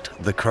am not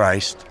the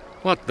Christ."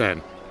 "What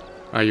then?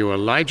 Are you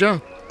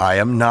Elijah?" "I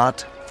am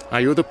not."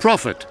 "Are you the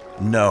prophet?"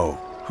 "No."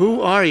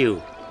 "Who are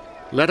you?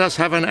 Let us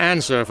have an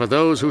answer for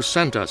those who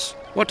sent us.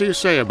 What do you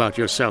say about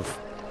yourself?"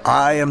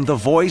 "I am the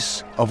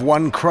voice of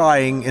one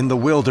crying in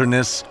the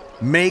wilderness,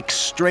 'Make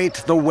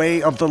straight the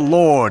way of the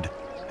Lord,'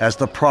 as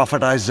the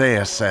prophet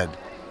Isaiah said."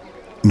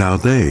 Now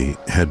they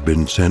had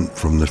been sent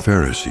from the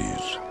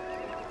Pharisees.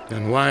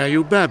 "Then why are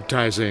you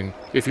baptizing,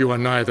 if you are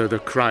neither the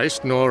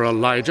Christ, nor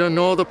Elijah,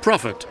 nor the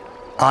prophet?"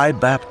 "I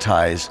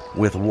baptize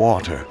with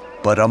water,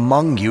 but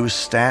among you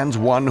stands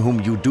one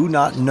whom you do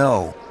not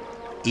know,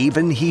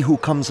 even he who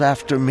comes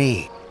after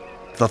me,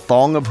 the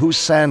thong of whose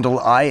sandal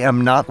I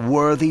am not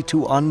worthy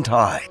to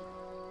untie."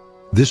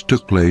 This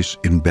took place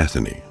in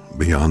Bethany,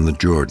 beyond the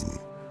Jordan,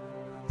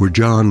 where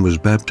John was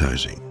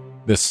baptizing.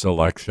 This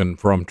selection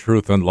from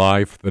Truth and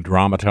Life, the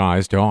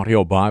dramatized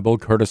audio Bible,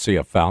 courtesy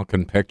of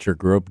Falcon Picture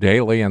Group.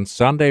 Daily and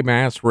Sunday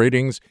Mass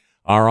readings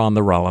are on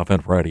the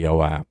Relevant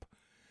Radio app.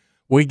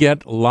 We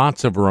get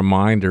lots of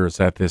reminders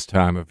at this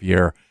time of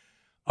year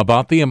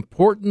about the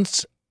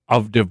importance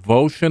of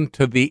devotion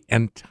to the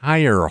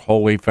entire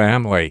Holy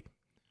Family.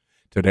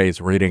 Today's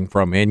reading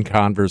from In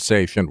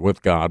Conversation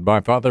with God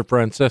by Father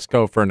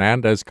Francisco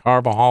Fernandez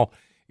Carvajal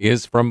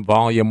is from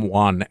Volume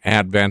 1,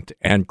 Advent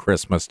and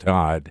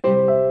Christmastide.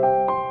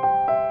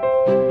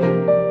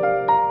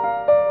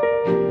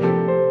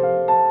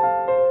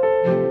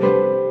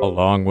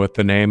 Along with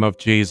the name of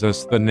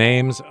Jesus, the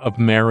names of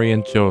Mary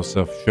and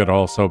Joseph should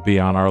also be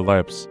on our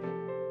lips.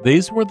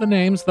 These were the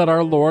names that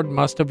our Lord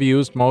must have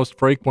used most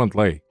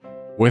frequently.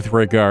 With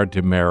regard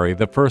to Mary,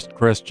 the first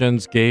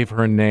Christians gave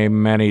her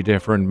name many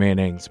different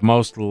meanings: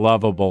 most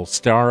lovable,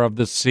 star of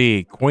the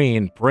sea,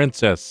 queen,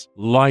 princess,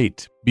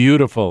 light,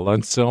 beautiful,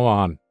 and so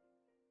on.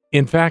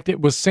 In fact,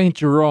 it was St.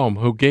 Jerome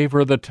who gave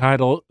her the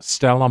title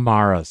Stella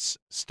Maris,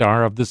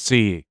 Star of the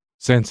Sea,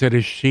 since it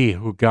is she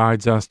who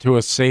guides us to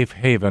a safe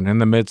haven in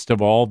the midst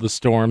of all the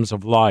storms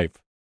of life.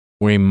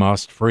 We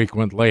must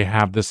frequently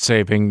have the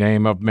saving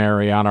name of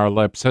Mary on our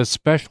lips,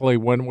 especially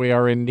when we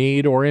are in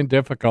need or in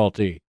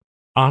difficulty.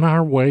 On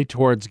our way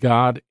towards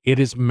God, it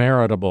is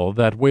meritable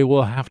that we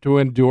will have to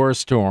endure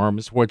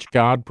storms which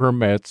God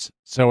permits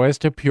so as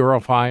to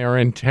purify our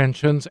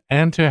intentions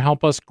and to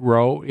help us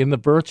grow in the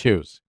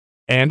virtues.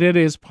 And it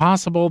is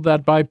possible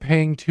that by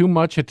paying too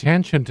much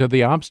attention to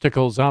the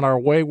obstacles on our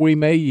way, we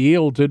may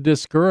yield to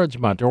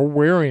discouragement or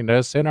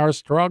weariness in our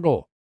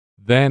struggle.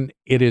 Then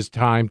it is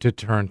time to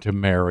turn to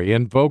Mary,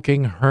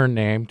 invoking her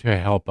name to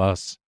help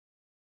us.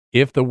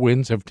 If the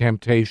winds of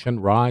temptation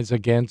rise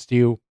against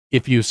you,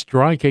 if you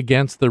strike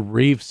against the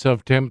reefs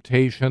of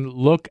temptation,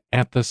 look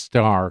at the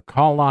star,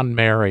 call on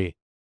Mary.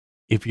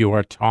 If you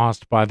are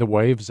tossed by the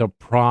waves of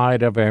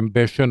pride, of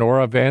ambition, or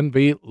of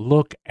envy,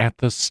 look at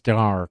the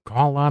star,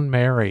 call on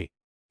Mary.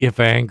 If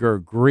anger,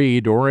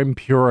 greed, or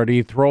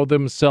impurity throw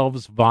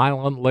themselves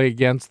violently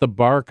against the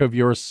bark of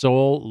your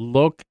soul,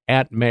 look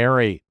at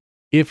Mary.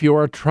 If you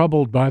are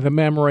troubled by the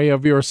memory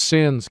of your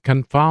sins,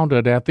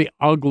 confounded at the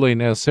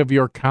ugliness of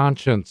your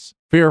conscience,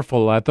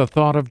 fearful at the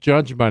thought of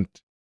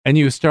judgment, and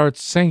you start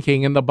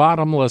sinking in the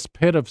bottomless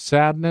pit of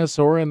sadness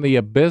or in the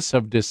abyss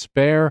of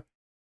despair,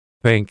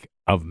 think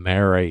of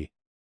Mary.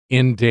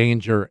 In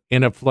danger,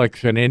 in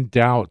affliction, in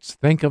doubts,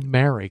 think of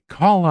Mary.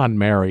 Call on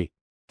Mary.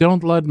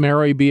 Don't let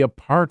Mary be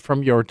apart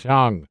from your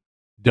tongue.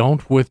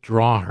 Don't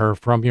withdraw her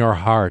from your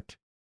heart.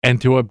 And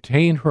to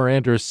obtain her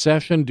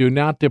intercession, do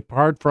not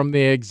depart from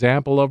the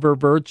example of her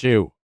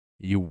virtue.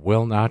 You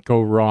will not go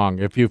wrong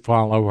if you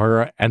follow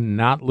her, and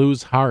not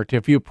lose heart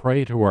if you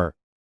pray to her.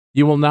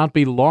 You will not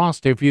be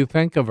lost if you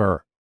think of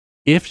her.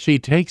 If she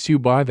takes you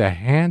by the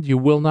hand, you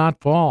will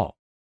not fall.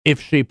 If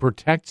she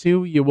protects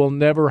you, you will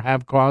never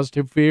have cause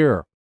to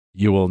fear.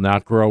 You will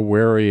not grow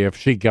weary if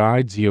she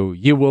guides you.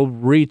 You will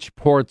reach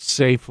port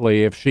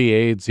safely if she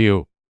aids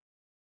you.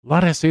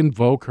 Let us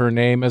invoke her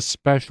name,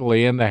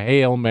 especially in the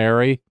Hail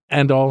Mary,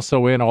 and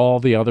also in all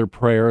the other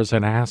prayers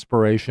and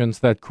aspirations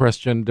that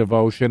Christian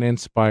devotion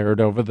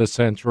inspired over the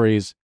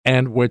centuries,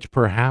 and which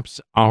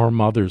perhaps our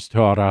mothers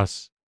taught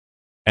us.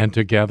 And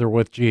together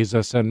with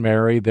Jesus and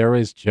Mary, there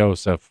is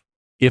Joseph.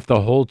 If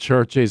the whole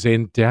church is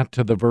in debt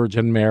to the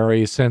Virgin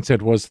Mary, since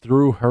it was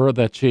through her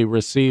that she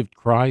received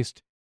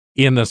Christ,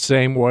 in the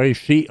same way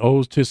she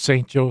owes to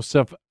Saint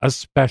Joseph a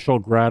special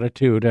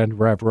gratitude and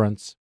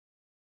reverence.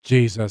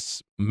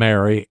 Jesus,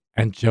 Mary,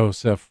 and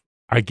Joseph,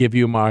 I give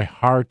you my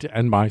heart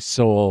and my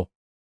soul.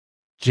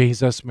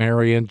 Jesus,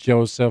 Mary, and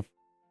Joseph,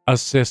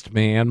 assist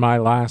me in my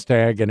last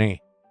agony.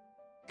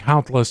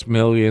 Countless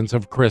millions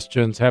of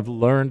Christians have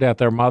learned at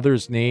their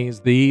mother's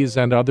knees these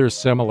and other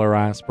similar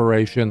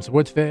aspirations,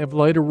 which they have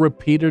later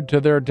repeated to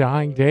their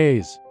dying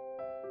days.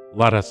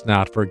 Let us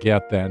not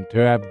forget, then, to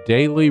have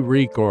daily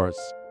recourse,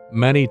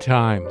 many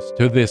times,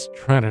 to this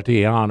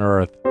Trinity on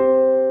earth.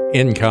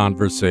 In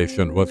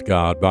Conversation with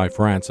God by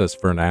Francis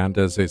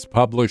Fernandez is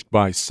published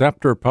by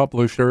Scepter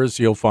Publishers.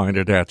 You'll find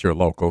it at your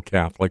local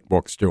Catholic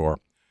bookstore.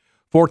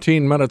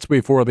 14 minutes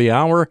before the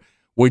hour,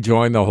 we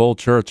join the whole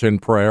church in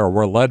prayer.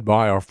 We're led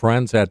by our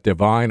friends at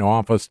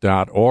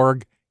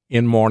divineoffice.org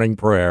in morning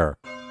prayer.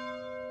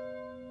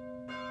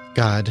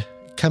 God,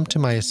 come to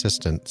my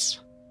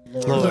assistance.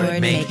 Lord,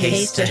 make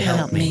haste to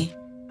help me.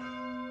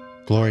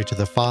 Glory to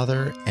the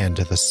Father, and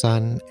to the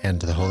Son,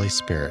 and to the Holy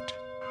Spirit.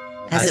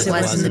 As it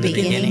was in the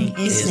beginning,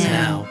 is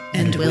now,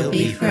 and will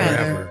be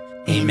forever.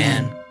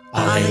 Amen.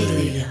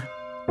 Alleluia.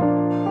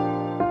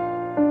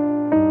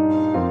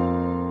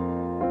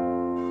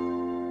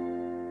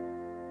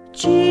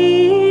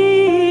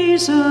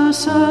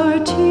 Jesus, our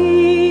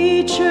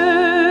teacher,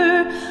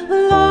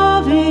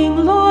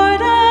 loving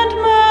Lord and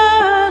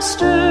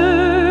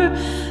Master,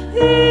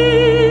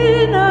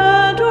 in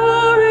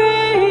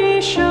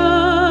adoration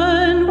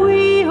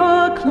we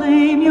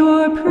acclaim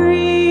your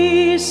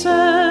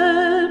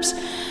precepts.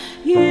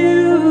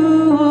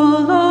 You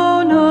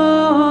alone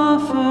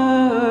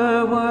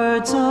offer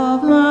words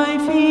of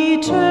life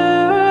eternal,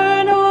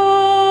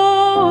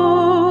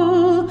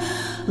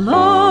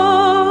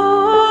 laws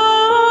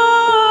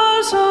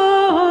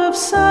of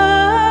salvation.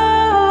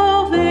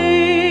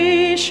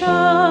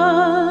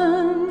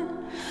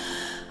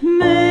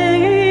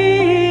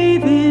 May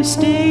this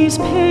day's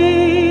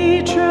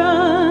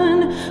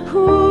patron,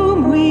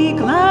 whom we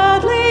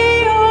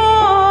gladly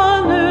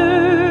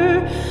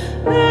honor,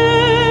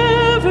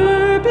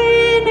 ever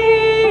be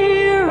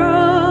near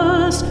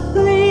us,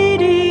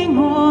 leading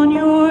on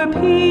your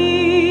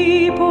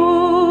people,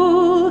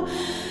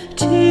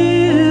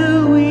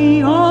 till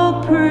we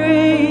all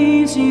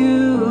praise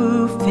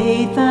you,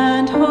 faith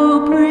and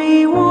hope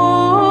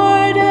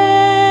rewarded,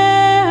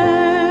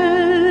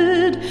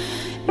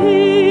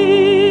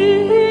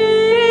 in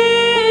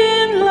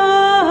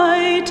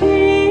light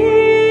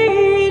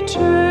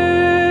eternal.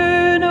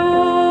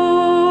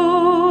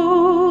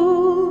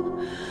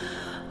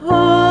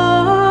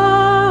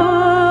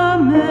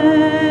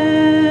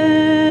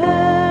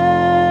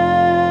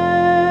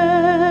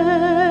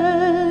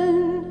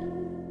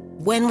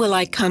 Amen. When will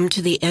I come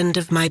to the end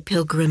of my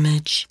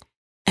pilgrimage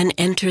and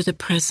enter the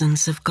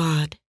presence of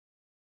God?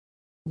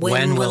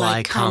 When will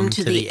I come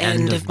to the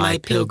end of my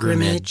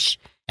pilgrimage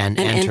and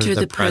enter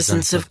the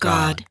presence of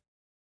God?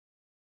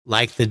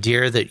 Like the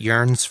deer that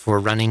yearns for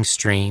running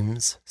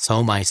streams,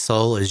 so my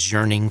soul is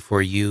yearning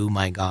for you,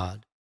 my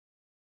God.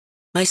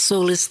 My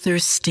soul is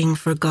thirsting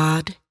for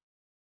God,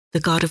 the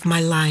God of my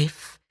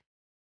life.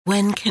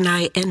 When can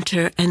I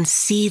enter and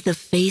see the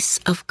face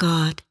of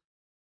God?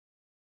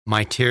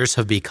 My tears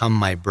have become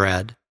my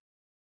bread,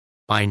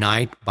 by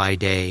night, by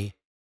day,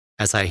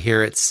 as I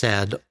hear it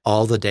said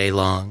all the day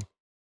long,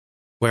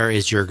 where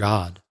is your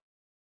God?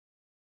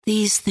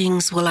 These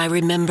things will I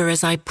remember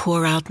as I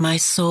pour out my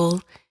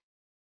soul,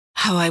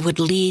 how I would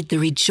lead the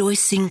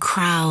rejoicing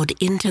crowd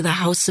into the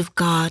house of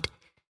God,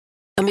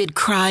 amid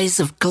cries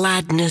of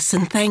gladness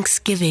and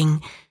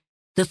thanksgiving,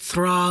 the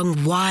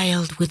throng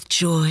wild with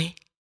joy.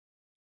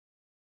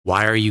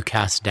 Why are you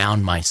cast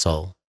down, my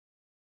soul?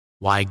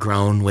 Why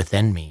groan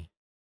within me?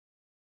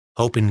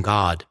 Hope in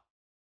God.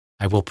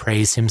 I will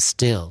praise him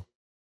still,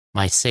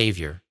 my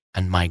Savior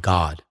and my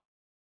God.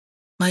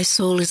 My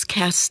soul is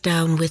cast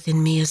down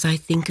within me as I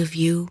think of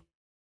you,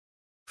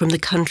 from the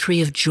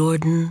country of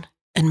Jordan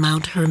and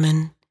Mount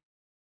Hermon,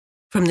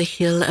 from the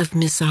hill of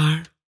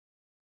Mizar.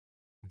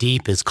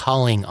 Deep is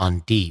calling on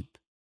deep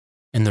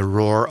in the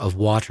roar of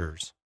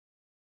waters.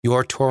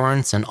 Your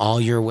torrents and all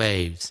your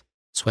waves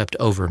swept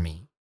over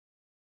me.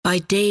 By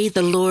day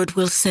the Lord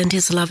will send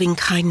his loving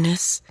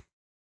kindness.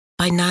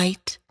 By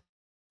night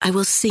I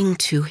will sing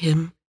to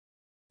him,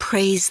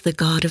 praise the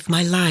God of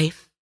my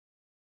life.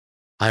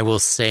 I will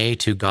say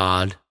to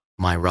God,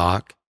 my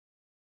rock,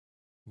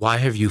 why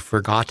have you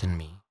forgotten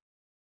me?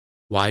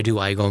 Why do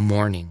I go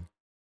mourning,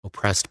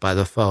 oppressed by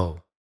the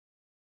foe?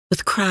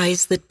 With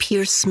cries that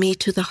pierce me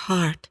to the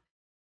heart,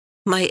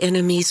 my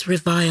enemies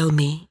revile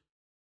me,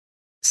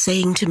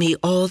 saying to me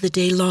all the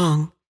day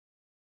long,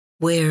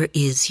 where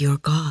is your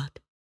God?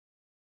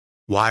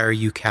 Why are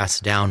you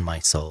cast down, my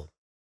soul?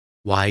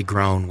 Why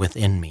groan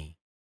within me?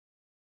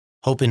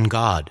 Hope in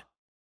God.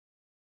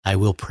 I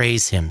will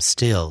praise him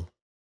still,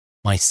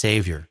 my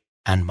Savior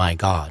and my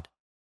God.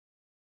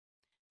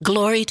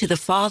 Glory to the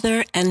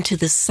Father, and to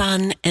the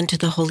Son, and to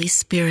the Holy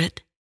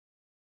Spirit.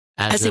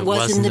 As it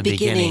was in the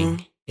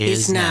beginning,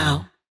 is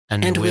now,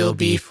 and will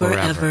be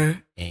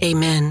forever.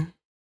 Amen.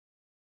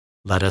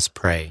 Let us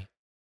pray.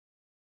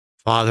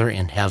 Father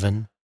in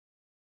heaven,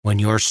 when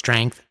your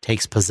strength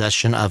takes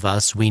possession of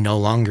us, we no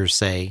longer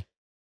say,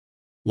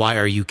 why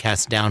are you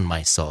cast down,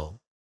 my soul?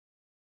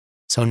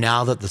 So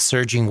now that the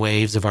surging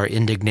waves of our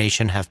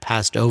indignation have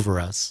passed over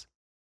us,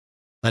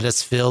 let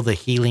us feel the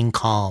healing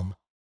calm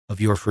of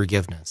your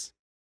forgiveness.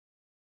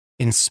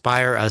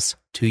 Inspire us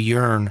to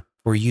yearn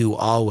for you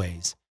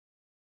always,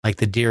 like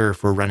the deer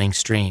for running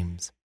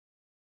streams,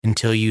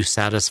 until you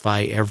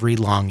satisfy every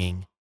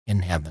longing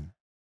in heaven.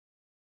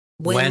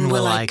 When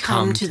will I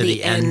come to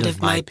the end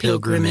of my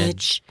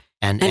pilgrimage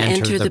and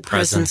enter the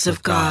presence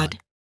of God?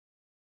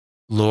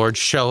 Lord,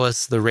 show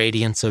us the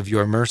radiance of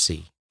your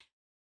mercy.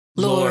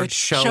 Lord,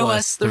 show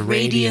us the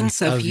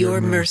radiance of your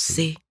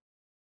mercy.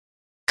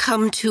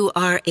 Come to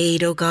our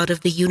aid, O God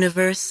of the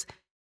universe,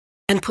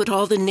 and put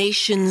all the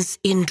nations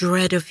in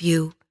dread of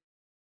you.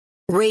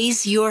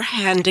 Raise your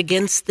hand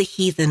against the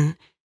heathen,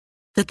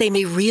 that they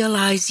may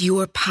realize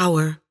your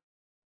power.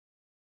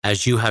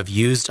 As you have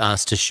used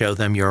us to show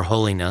them your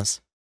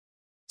holiness,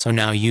 so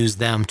now use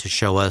them to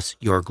show us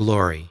your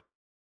glory.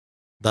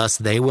 Thus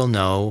they will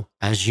know,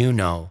 as you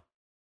know,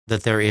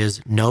 that there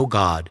is no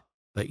God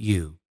but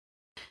you.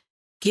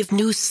 Give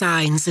new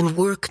signs and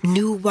work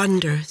new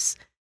wonders.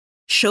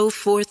 Show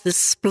forth the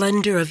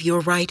splendor of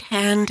your right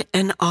hand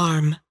and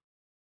arm.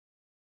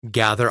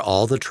 Gather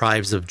all the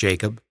tribes of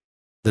Jacob,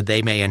 that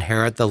they may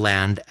inherit the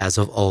land as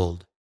of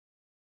old.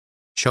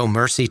 Show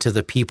mercy to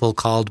the people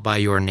called by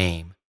your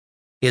name,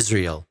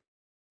 Israel,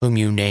 whom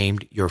you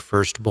named your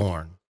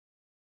firstborn.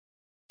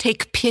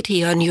 Take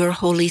pity on your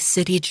holy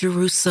city,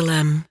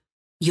 Jerusalem,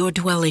 your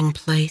dwelling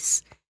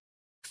place.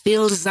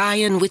 Fill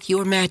Zion with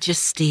your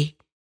majesty,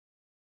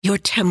 your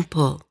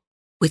temple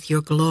with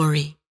your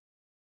glory.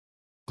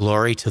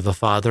 Glory to the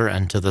Father,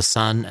 and to the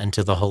Son, and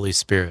to the Holy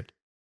Spirit.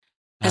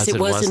 As it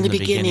was in the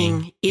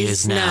beginning,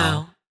 is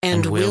now,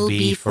 and will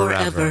be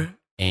forever.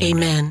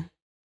 Amen.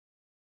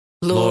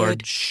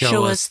 Lord,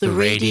 show us the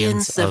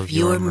radiance of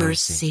your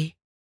mercy.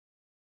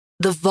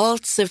 The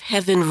vaults of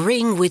heaven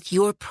ring with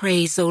your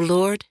praise, O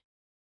Lord.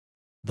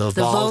 The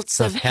vaults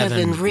of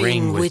heaven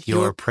ring with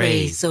your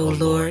praise, O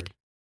Lord.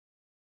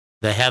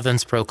 The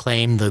heavens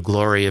proclaim the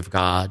glory of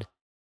God,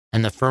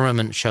 and the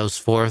firmament shows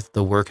forth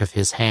the work of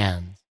his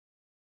hands.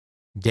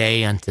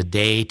 Day unto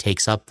day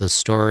takes up the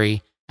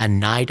story, and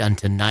night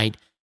unto night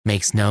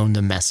makes known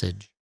the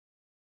message.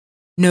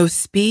 No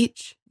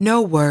speech,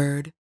 no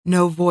word,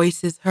 no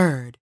voice is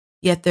heard,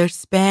 yet their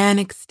span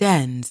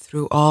extends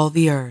through all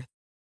the earth,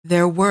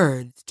 their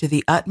words to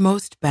the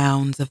utmost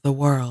bounds of the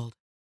world.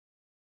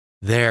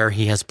 There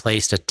he has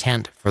placed a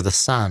tent for the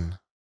sun.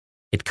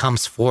 It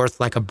comes forth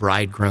like a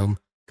bridegroom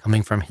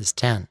coming from his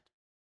tent,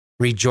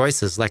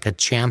 rejoices like a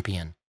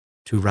champion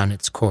to run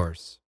its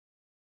course.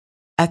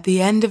 At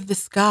the end of the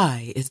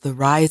sky is the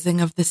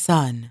rising of the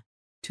sun.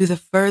 To the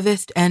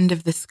furthest end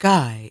of the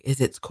sky is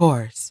its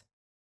course.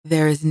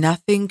 There is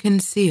nothing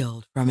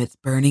concealed from its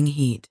burning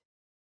heat.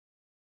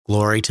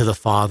 Glory to the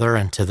Father,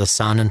 and to the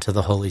Son, and to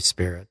the Holy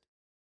Spirit.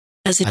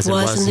 As it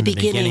was in the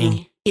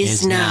beginning,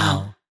 is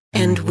now,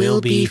 and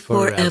will be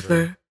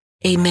forever.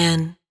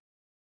 Amen.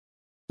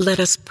 Let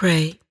us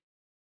pray.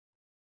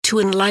 To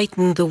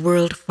enlighten the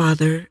world,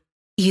 Father,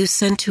 you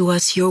sent to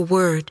us your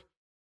word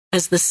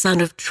as the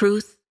sun of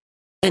truth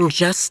and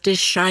justice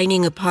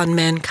shining upon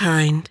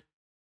mankind.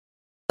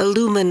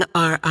 Illumine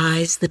our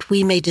eyes that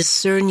we may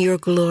discern your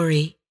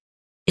glory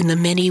in the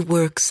many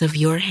works of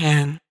your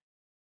hand.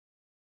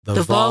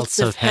 The vaults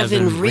of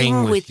heaven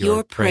ring with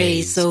your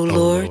praise, O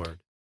Lord.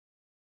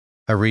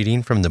 A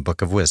reading from the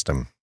Book of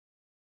Wisdom.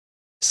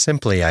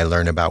 Simply I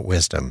learn about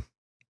wisdom,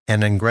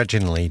 and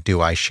ungrudgingly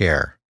do I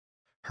share.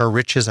 Her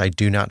riches I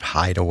do not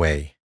hide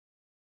away.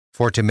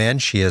 For to men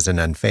she is an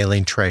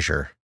unfailing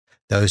treasure.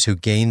 Those who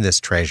gain this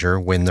treasure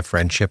win the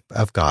friendship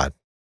of God,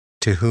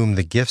 to whom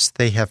the gifts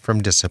they have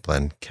from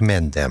discipline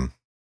commend them.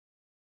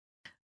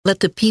 Let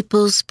the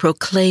peoples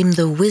proclaim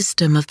the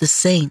wisdom of the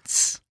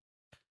saints.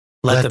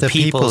 Let the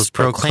peoples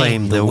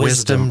proclaim the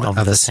wisdom of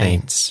the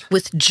saints.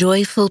 With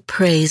joyful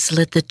praise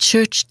let the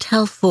church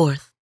tell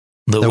forth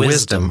the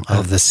wisdom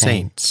of the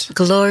saints.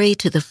 Glory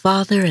to the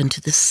Father, and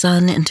to the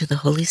Son, and to the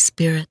Holy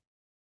Spirit.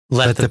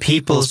 Let the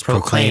peoples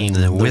proclaim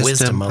the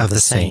wisdom of the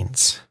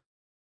saints.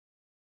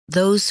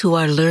 Those who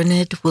are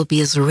learned will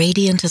be as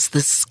radiant as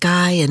the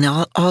sky in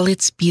all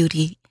its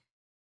beauty.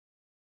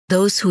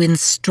 Those who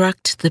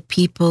instruct the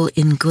people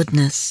in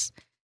goodness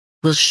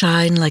will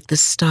shine like the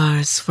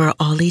stars for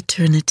all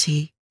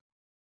eternity.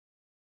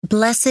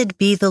 Blessed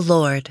be the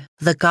Lord,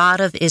 the God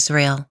of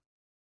Israel.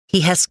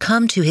 He has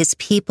come to his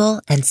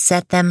people and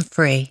set them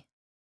free.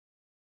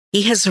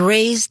 He has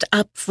raised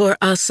up for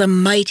us a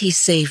mighty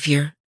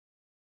Savior,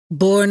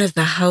 born of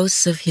the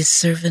house of his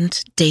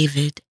servant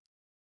David.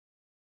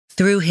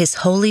 Through his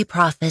holy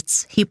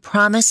prophets, he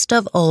promised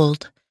of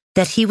old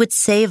that he would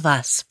save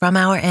us from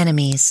our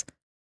enemies,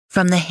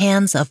 from the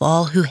hands of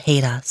all who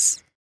hate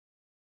us.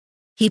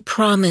 He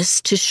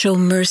promised to show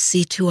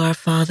mercy to our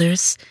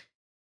fathers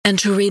and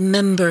to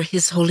remember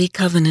his holy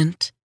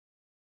covenant.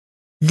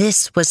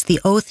 This was the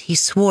oath he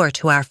swore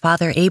to our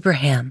father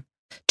Abraham,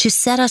 to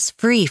set us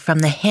free from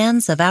the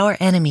hands of our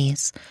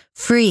enemies,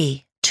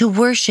 free to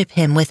worship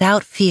him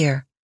without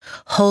fear,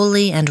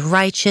 holy and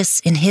righteous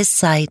in his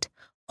sight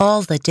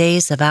all the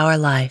days of our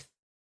life.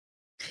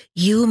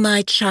 You,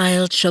 my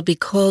child, shall be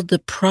called the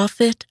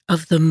prophet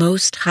of the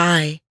Most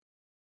High,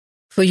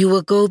 for you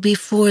will go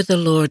before the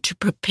Lord to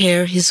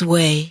prepare his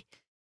way,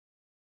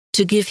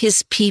 to give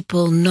his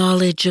people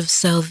knowledge of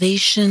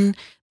salvation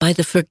by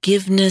the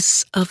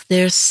forgiveness of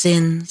their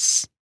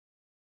sins.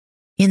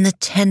 In the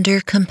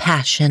tender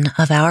compassion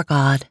of our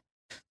God,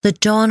 the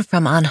dawn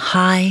from on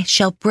high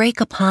shall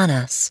break upon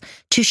us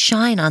to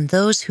shine on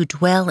those who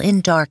dwell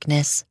in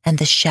darkness and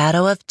the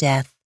shadow of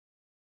death,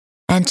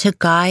 and to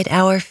guide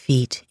our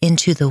feet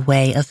into the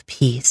way of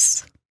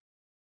peace.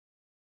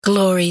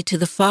 Glory to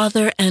the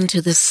Father, and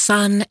to the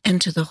Son,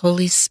 and to the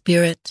Holy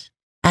Spirit.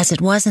 As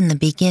it was in the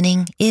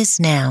beginning, is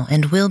now,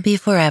 and will be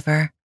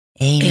forever.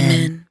 Amen.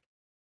 Amen.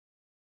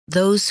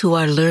 Those who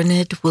are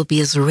learned will be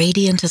as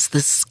radiant as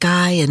the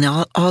sky in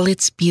all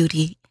its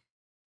beauty.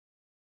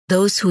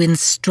 Those who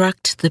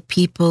instruct the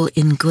people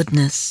in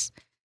goodness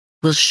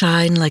will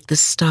shine like the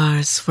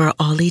stars for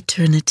all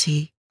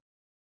eternity.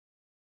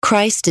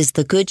 Christ is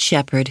the Good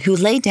Shepherd who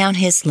laid down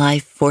his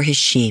life for his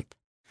sheep.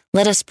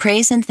 Let us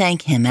praise and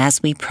thank him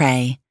as we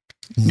pray.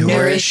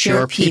 Nourish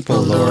your people,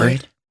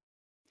 Lord.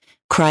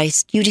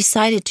 Christ, you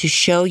decided to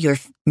show your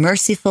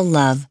merciful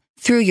love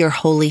through your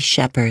holy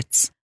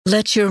shepherds.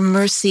 Let your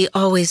mercy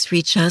always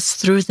reach us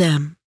through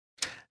them.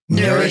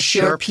 Nourish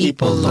your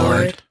people,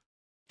 Lord.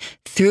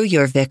 Through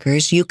your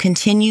vicars, you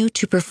continue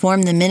to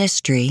perform the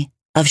ministry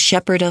of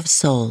shepherd of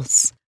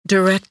souls.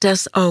 Direct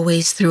us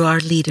always through our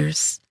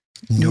leaders.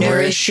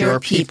 Nourish your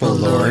people,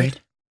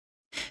 Lord.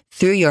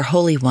 Through your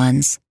holy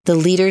ones, the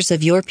leaders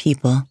of your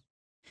people,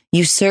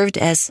 you served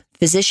as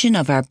physician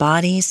of our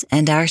bodies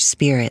and our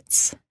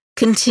spirits.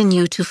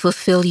 Continue to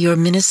fulfill your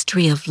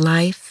ministry of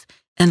life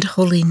and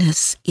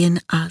holiness in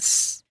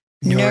us.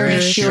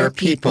 Nourish your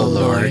people,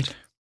 Lord.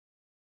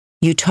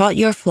 You taught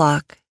your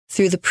flock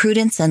through the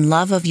prudence and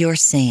love of your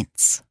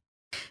saints.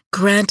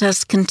 Grant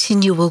us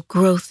continual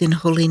growth in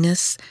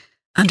holiness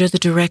under the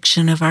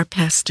direction of our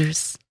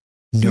pastors.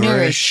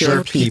 Nourish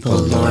your people,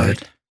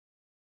 Lord.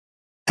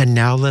 And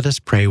now let us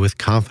pray with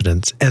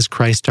confidence as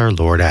Christ our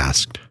Lord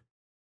asked.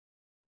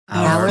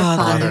 Our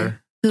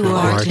Father, who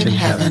art in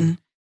heaven,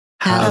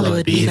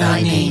 hallowed be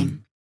thy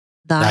name.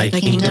 Thy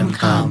kingdom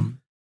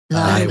come,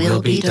 thy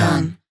will be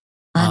done,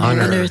 on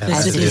earth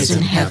as it is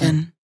in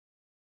heaven.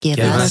 Give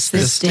us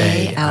this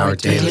day our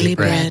daily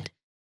bread,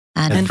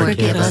 and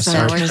forgive us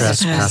our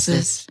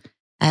trespasses,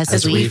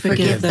 as we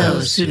forgive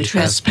those who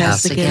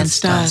trespass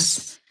against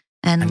us.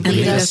 And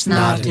lead us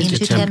not into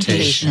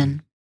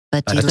temptation,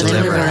 but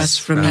deliver us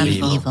from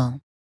evil.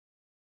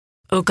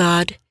 O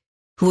God,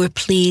 who are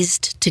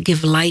pleased to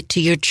give light to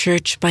your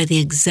church by the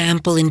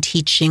example and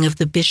teaching of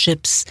the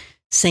bishops,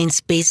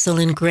 Saints Basil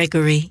and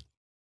Gregory.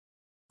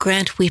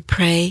 Grant, we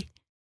pray,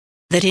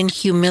 that in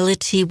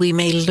humility we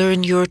may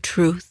learn your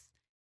truth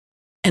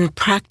and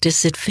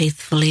practice it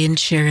faithfully in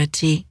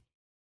charity.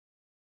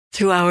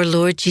 Through our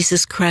Lord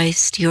Jesus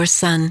Christ, your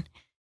Son,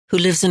 who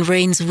lives and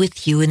reigns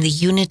with you in the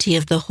unity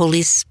of the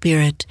Holy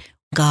Spirit,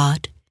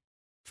 God,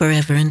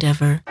 forever and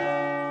ever.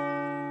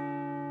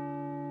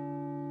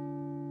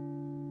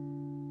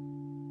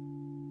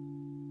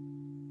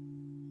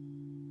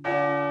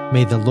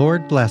 May the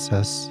Lord bless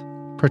us,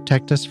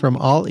 protect us from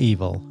all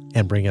evil,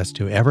 and bring us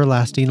to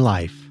everlasting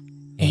life.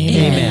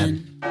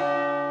 Amen.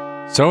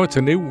 So it's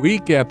a new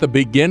week at the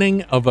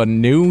beginning of a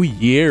new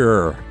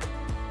year.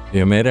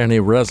 You made any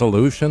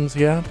resolutions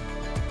yet?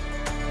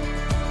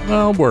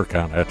 Well, work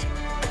on it.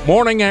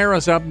 Morning Air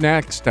is up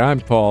next. I'm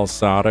Paul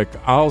Sadek.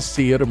 I'll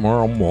see you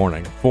tomorrow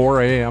morning,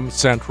 4 a.m.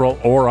 Central,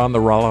 or on the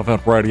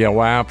Relevant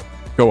Radio app.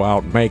 Go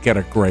out, make it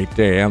a great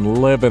day, and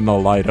live in the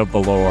light of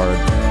the Lord.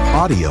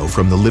 Audio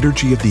from the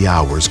Liturgy of the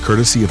Hours,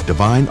 courtesy of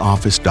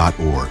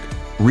DivineOffice.org.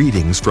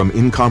 Readings from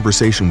In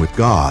Conversation with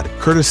God,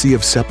 courtesy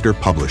of Scepter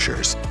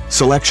Publishers.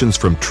 Selections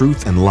from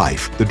Truth and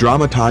Life, the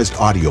dramatized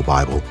audio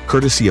Bible,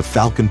 courtesy of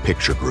Falcon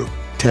Picture Group.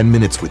 10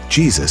 Minutes with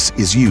Jesus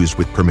is used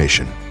with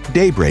permission.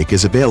 Daybreak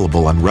is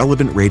available on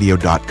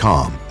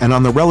RelevantRadio.com and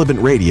on the Relevant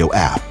Radio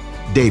app.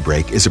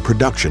 Daybreak is a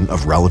production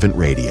of Relevant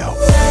Radio.